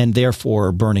 and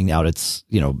therefore burning out its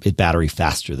battery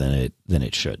faster than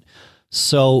it should.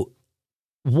 So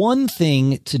one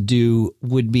thing to do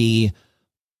would be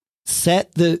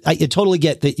I totally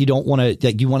get that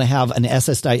you want to have an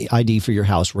SSID for your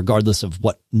house, regardless of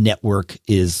what network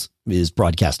is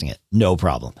broadcasting it. No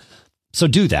problem. So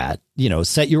do that,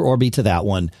 set your Orbi to that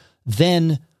one.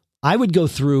 Then I would go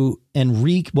through and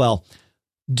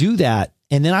do that.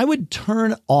 And then I would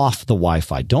turn off the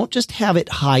Wi-Fi. Don't just have it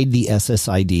hide the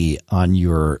SSID on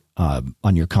your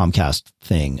Comcast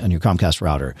thing, on your Comcast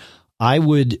router. I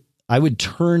would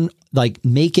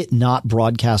make it not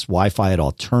broadcast Wi-Fi at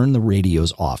all. Turn the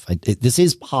radios off. This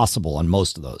is possible on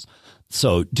most of those.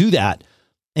 So do that,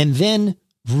 and then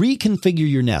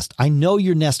reconfigure your Nest. I know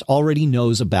your Nest already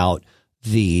knows about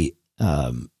the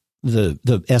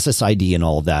SSID and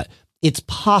all of that. It's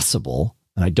possible,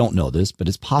 and I don't know this, but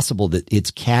it's possible that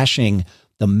it's caching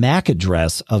the MAC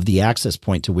address of the access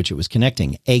point to which it was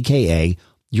connecting, aka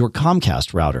your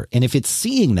Comcast router. And if it's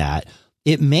seeing that,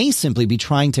 it may simply be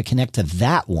trying to connect to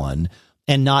that one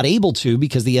and not able to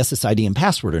because the SSID and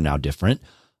password are now different.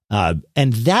 And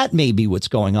that may be what's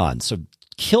going on. So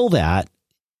kill that,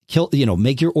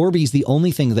 make your Orbis the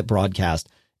only thing that broadcast,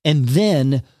 and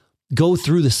then go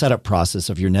through the setup process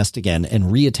of your Nest again and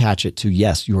reattach it to,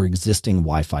 your existing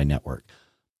Wi-Fi network.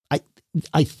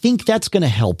 I think that's going to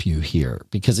help you here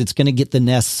because it's going to get the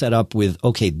Nest set up with,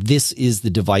 okay, this is the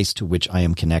device to which I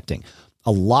am connecting.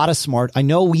 I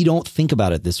know we don't think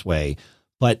about it this way,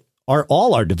 but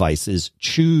all our devices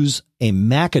choose a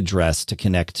MAC address to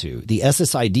connect to. The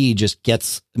SSID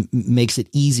just makes it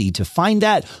easy to find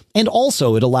that. And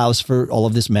also it allows for all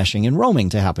of this meshing and roaming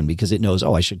to happen because it knows,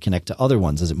 I should connect to other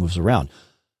ones as it moves around.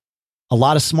 A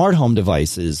lot of smart home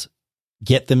devices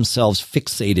get themselves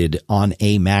fixated on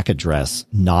a MAC address,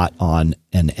 not on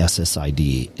an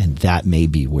SSID. And that may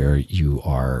be where you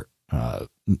are,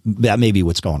 that may be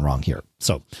what's going wrong here.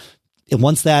 So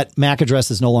once that MAC address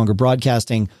is no longer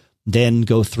broadcasting, then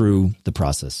go through the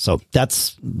process. So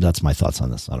that's my thoughts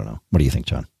on this. I don't know. What do you think,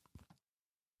 John?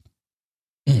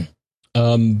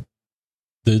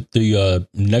 The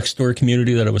next door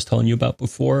community that I was telling you about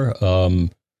before,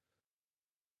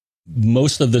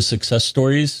 most of the success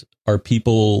stories are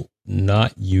people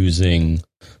not using,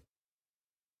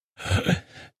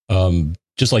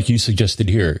 just like you suggested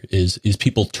here, is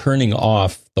people turning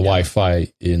off the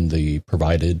Wi-Fi in the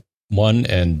provided one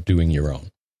and doing your own.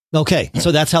 Okay.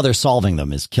 So that's how they're solving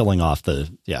them, is killing off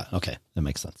okay. That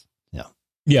makes sense. Yeah.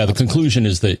 Yeah, the conclusion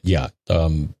is that,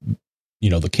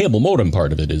 the cable modem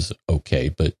part of it is okay,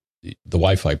 but the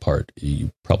Wi-Fi part,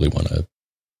 you probably want to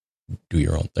do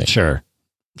your own thing. Sure.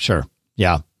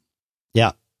 Yeah.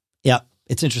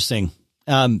 It's interesting.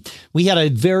 We had a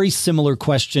very similar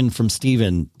question from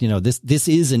Steven. This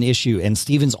is an issue, and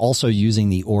Steven's also using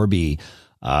the Orbi,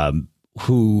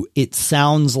 who it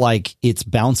sounds like it's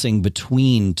bouncing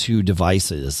between two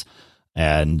devices.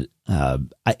 And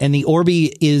the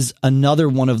Orbi is another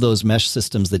one of those mesh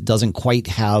systems that doesn't quite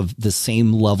have the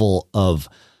same level of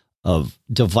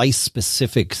device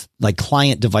specific, like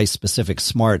client device specific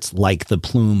smarts, like the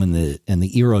Plume and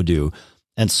the Eero do.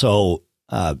 And so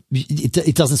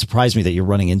it doesn't surprise me that you're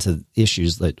running into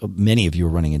issues, that many of you are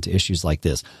running into issues like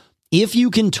this. If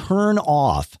you can turn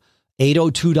off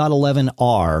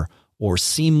 802.11r or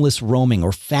seamless roaming,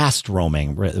 or fast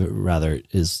roaming, rather,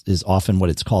 is often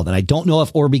what it's called. And I don't know if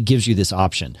Orbi gives you this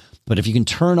option, but if you can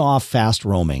turn off fast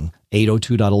roaming,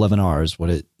 802.11r is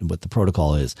what the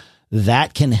protocol is,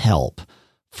 that can help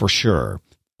for sure.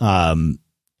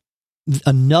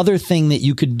 Another thing that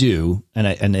you could do, and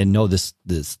I know this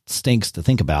stinks to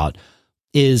think about,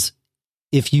 is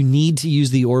if you need to use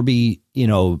the Orbi,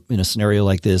 in a scenario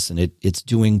like this, and it's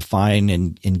doing fine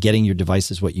and getting your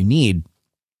devices what you need,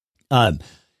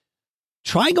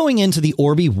 try going into the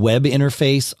Orbi web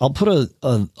interface. I'll put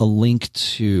a link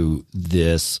to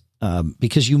this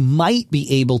because you might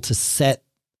be able to set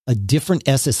a different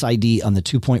SSID on the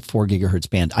 2.4 gigahertz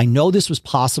band. I know this was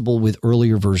possible with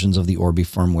earlier versions of the Orbi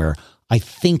firmware. I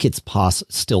think it's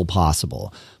still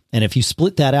possible. And if you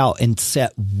split that out and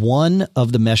set one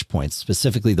of the mesh points,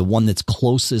 specifically the one that's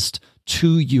closest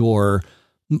to your,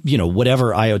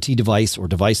 whatever IoT device or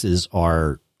devices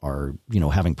are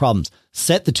having problems,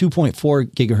 set the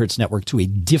 2.4 gigahertz network to a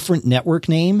different network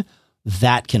name.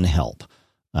 That can help.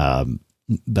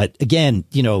 But again,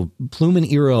 Plume and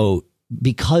Eero,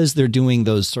 because they're doing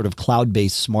those sort of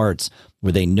cloud-based smarts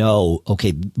where they know,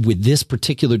 okay, with this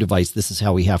particular device, this is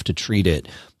how we have to treat it,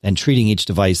 and treating each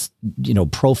device,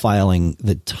 profiling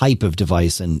the type of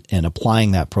device and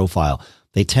applying that profile,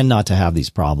 they tend not to have these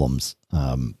problems.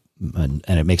 And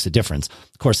it makes a difference.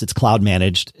 Of course, it's cloud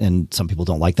managed, and some people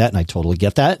don't like that, and I totally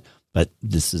get that. But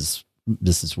this is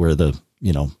where this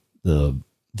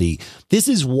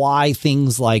is why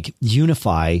things like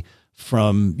Unify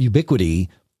from Ubiquiti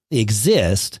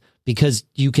exist, because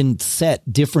you can set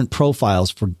different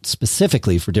profiles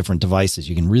specifically for different devices.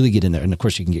 You can really get in there, and of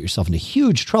course, you can get yourself into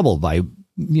huge trouble by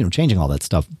changing all that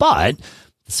stuff. But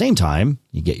at the same time,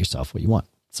 you get yourself what you want.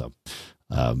 So,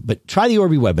 but try the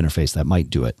Orbi web interface; that might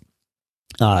do it.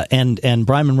 And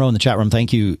Brian Monroe in the chat room,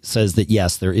 thank you, says that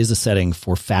yes, there is a setting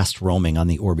for fast roaming on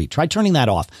the Orbi. Try turning that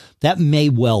off. That may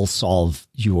well solve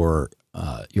your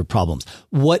problems.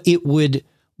 What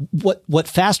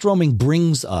fast roaming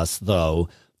brings us, though,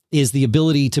 is the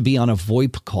ability to be on a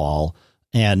VoIP call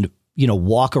and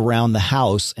walk around the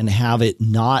house and have it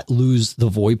not lose the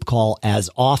VoIP call as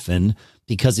often,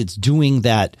 because it's doing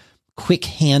that quick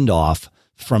handoff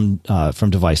from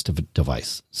device to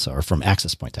device, or from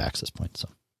access point to access point. So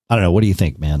I don't know. What do you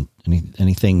think, man?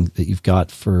 Anything that you've got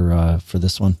for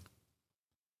this one?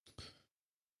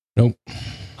 Nope.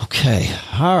 Okay.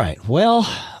 All right. Well,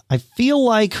 I feel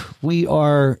like we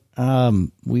are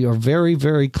very,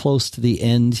 very close to the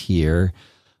end here.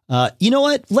 You know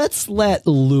what? Let's let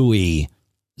Louis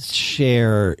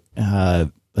share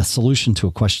a solution to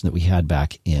a question that we had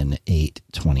back in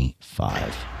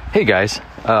 825. Hey guys,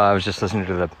 I was just listening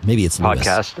to the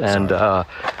podcast and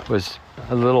was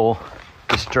a little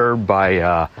disturbed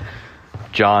by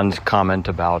John's comment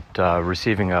about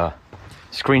receiving a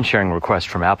screen sharing request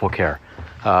from AppleCare.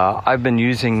 I've been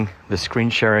using the screen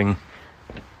sharing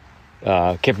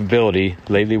capability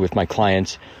lately with my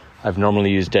clients. I've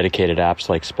normally used dedicated apps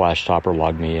like Splashtop or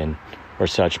LogMe or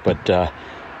such, but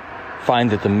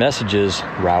find that the messages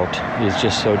route is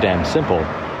just so damn simple,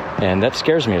 and that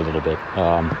scares me a little bit.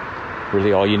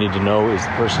 Really, all you need to know is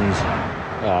the person's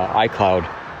iCloud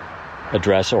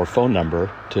address or phone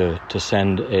number to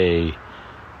send a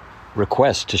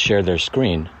request to share their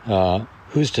screen.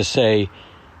 Who's to say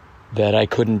that I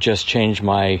couldn't just change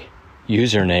my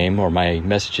username or my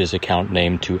messages account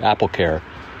name to AppleCare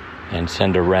and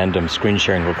send a random screen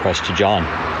sharing request to John,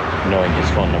 knowing his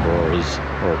phone number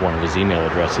or one of his email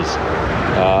addresses?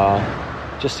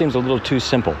 Just seems a little too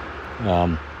simple.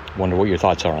 Wonder what your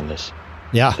thoughts are on this.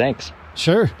 Yeah. Thanks.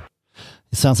 Sure.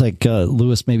 It sounds like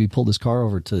Lewis maybe pulled his car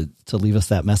over to leave us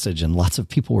that message, and lots of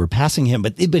people were passing him.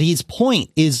 But his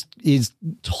point is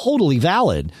totally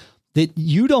valid, that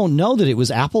you don't know that it was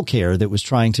AppleCare that was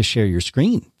trying to share your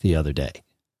screen the other day,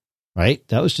 right?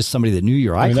 That was just somebody that knew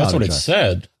your iCloud that's what address. it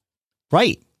said.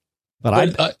 Right.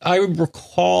 But I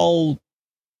recall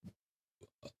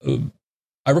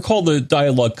the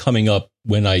dialogue coming up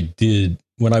when I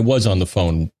was on the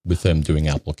phone with them doing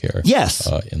AppleCare. Yes.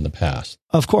 In the past.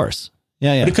 Of course.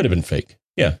 Yeah. But it could have been fake.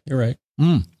 Yeah, you're right.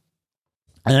 I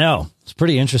know. It's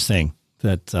pretty interesting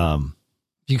that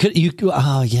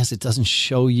yes, it doesn't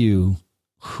show you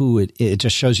who it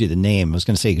just shows you the name. I was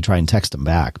going to say you could try and text them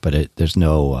back, but there's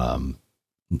no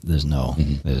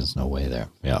way there.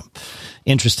 Yeah.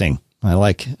 Interesting. I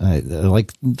like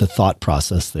the thought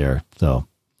process there. So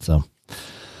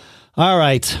all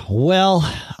right. Well,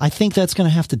 I think that's going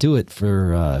to have to do it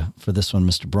for this one,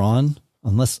 Mr. Braun,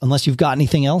 unless you've got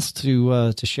anything else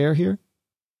to share here.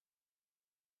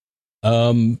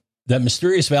 That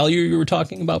mysterious value you were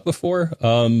talking about before,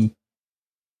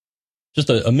 just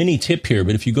a mini tip here,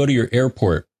 but if you go to your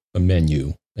airport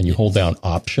menu and you hold down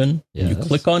option and you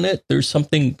click on it, there's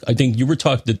something, I think you were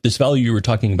this value you were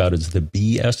talking about is the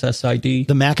BSSID.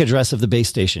 The MAC address of the base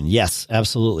station. Yes,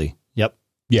 absolutely. Yep.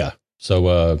 Yeah.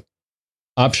 So,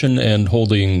 option and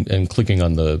holding and clicking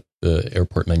on the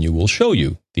airport menu will show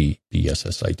you the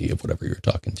SSID of whatever you're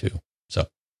talking to. So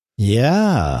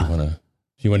yeah,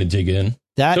 if you want to dig in,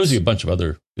 that shows you a bunch of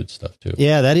other good stuff too.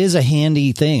 Yeah, that is a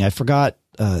handy thing. I forgot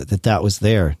that was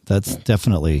there. That's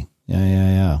definitely,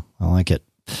 yeah. I like it.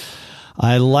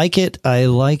 I like it.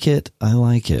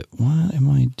 What am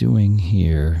I doing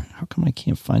here? How come I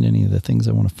can't find any of the things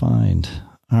I want to find?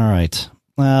 All right.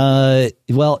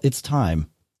 Well, it's time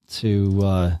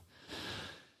to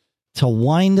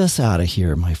wind us out of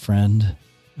here, my friend.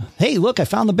 Hey, look, I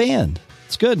found the band.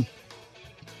 It's good.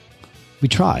 We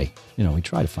try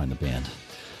to find the band.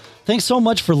 Thanks so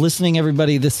much for listening,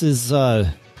 everybody. This is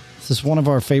one of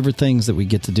our favorite things that we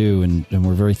get to do, and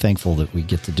we're very thankful that we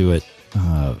get to do it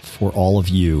for all of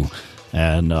you.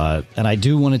 And I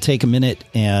do want to take a minute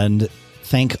and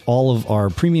thank all of our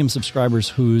premium subscribers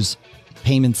whose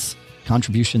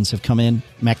contributions have come in.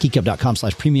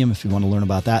 MacGeekUp.com/premium if you want to learn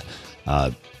about that.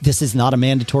 This is not a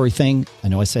mandatory thing. I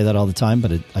know I say that all the time,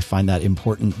 but I find that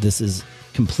important. This is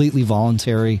completely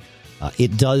voluntary.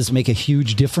 It does make a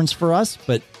huge difference for us,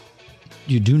 but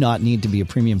you do not need to be a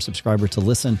premium subscriber to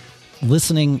listen.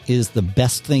 Listening is the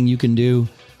best thing you can do.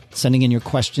 Sending in your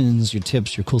questions, your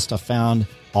tips, your cool stuff found,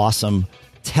 awesome.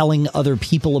 Telling other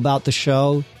people about the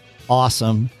show,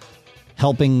 awesome.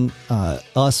 Helping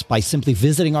us by simply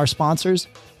visiting our sponsors,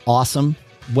 awesome.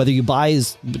 Whether you buy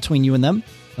is between you and them,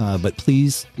 but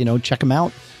please, check them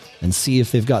out and see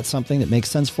if they've got something that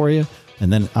makes sense for you.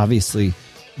 And then obviously,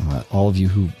 all of you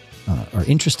who are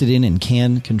interested in and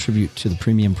can contribute to the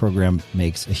premium program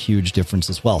makes a huge difference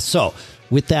as well. So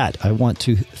with that, I want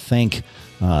to thank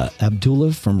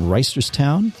Abdullah from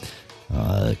Reisterstown,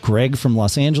 Greg from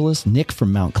Los Angeles, Nick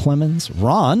from Mount Clemens,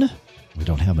 Ron, we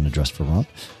don't have an address for Ron,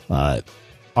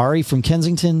 Ari from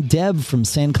Kensington, Deb from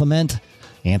San Clemente,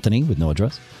 Anthony with no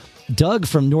address, Doug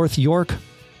from North York,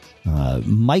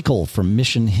 Michael from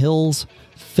Mission Hills,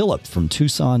 Philip from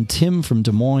Tucson, Tim from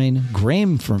Des Moines,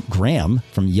 Graham from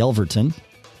Yelverton,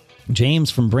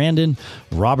 James from Brandon,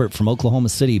 Robert from Oklahoma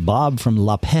City, Bob from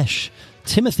La Peche,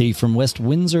 Timothy from West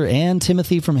Windsor, and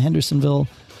Timothy from Hendersonville,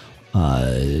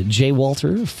 Jay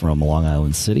Walter from Long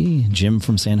Island City, Jim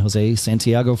from San Jose,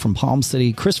 Santiago from Palm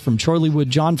City, Chris from Chorleywood,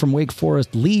 John from Wake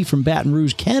Forest, Lee from Baton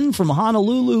Rouge, Ken from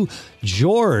Honolulu,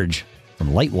 George from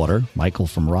Lightwater, Michael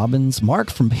from Robbins, Mark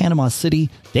from Panama City,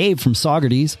 Dave from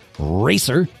Saugerties,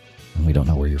 Racer, and we don't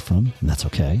know where you're from, and that's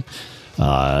okay,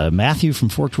 Matthew from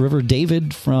Forked River,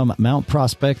 David from Mount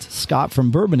Prospect, Scott from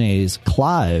Bourbonnais,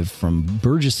 Clive from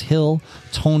Burgess Hill,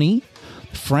 Tony,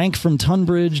 Frank from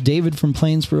Tunbridge, David from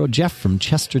Plainsboro, Jeff from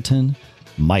Chesterton,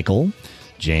 Michael,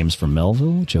 James from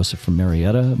Melville, Joseph from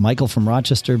Marietta, Michael from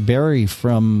Rochester, Barry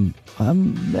from,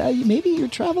 maybe you're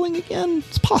traveling again,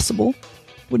 it's possible.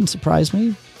 Wouldn't surprise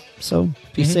me. So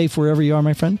be safe wherever you are,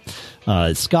 my friend.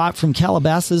 Scott from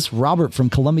Calabasas, Robert from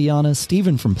Columbiana,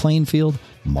 Stephen from Plainfield,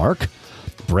 Mark,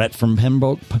 Brett from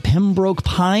Pembroke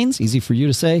Pines, easy for you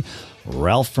to say,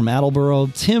 Ralph from Attleboro,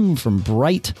 Tim from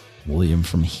Bright, William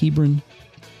from Hebron,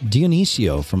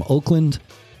 Dionisio from Oakland,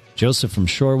 Joseph from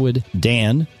Shorewood,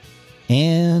 Dan,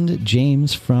 and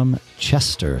James from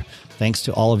Chester. Thanks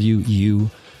to all of you. You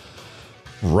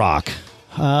rock.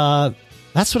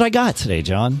 That's what I got today,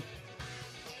 John.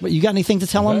 What, you got anything to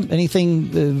tell them?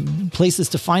 Anything, places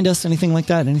to find us? Anything like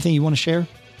that? Anything you want to share?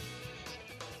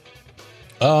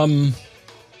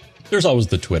 There's always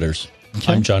the Twitters.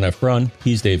 Okay. I'm John F. Braun.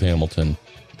 He's Dave Hamilton.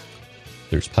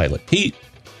 There's Pilot Pete.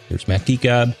 There's Mac Geek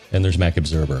Gab. And there's Mac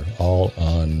Observer. All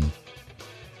on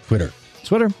Twitter.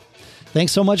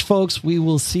 Thanks so much, folks. We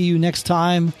will see you next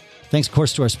time. Thanks, of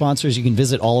course, to our sponsors. You can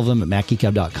visit all of them at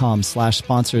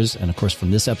macgeekgab.com/sponsors. And, of course,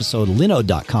 from this episode,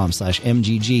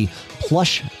 linode.com/MGG,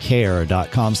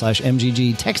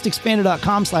 plushcare.com/MGG,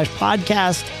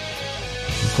 textexpander.com/podcast.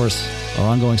 Of course, our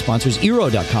ongoing sponsors,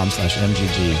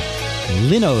 eero.com/MGG,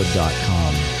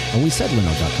 linode.com. And we said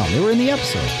linode.com. They were in the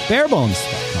episode.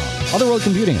 Barebones.com. Otherworld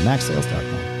Computing at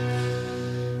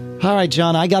maxsales.com. All right,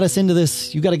 John, I got us into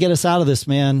this. You got to get us out of this,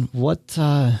 man. What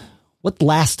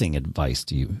lasting advice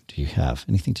do you have?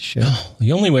 Anything to share?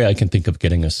 The only way I can think of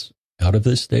getting us out of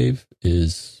this, Dave,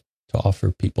 is to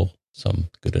offer people some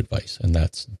good advice, and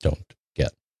that's don't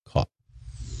get caught.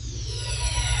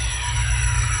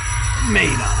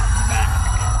 Made up.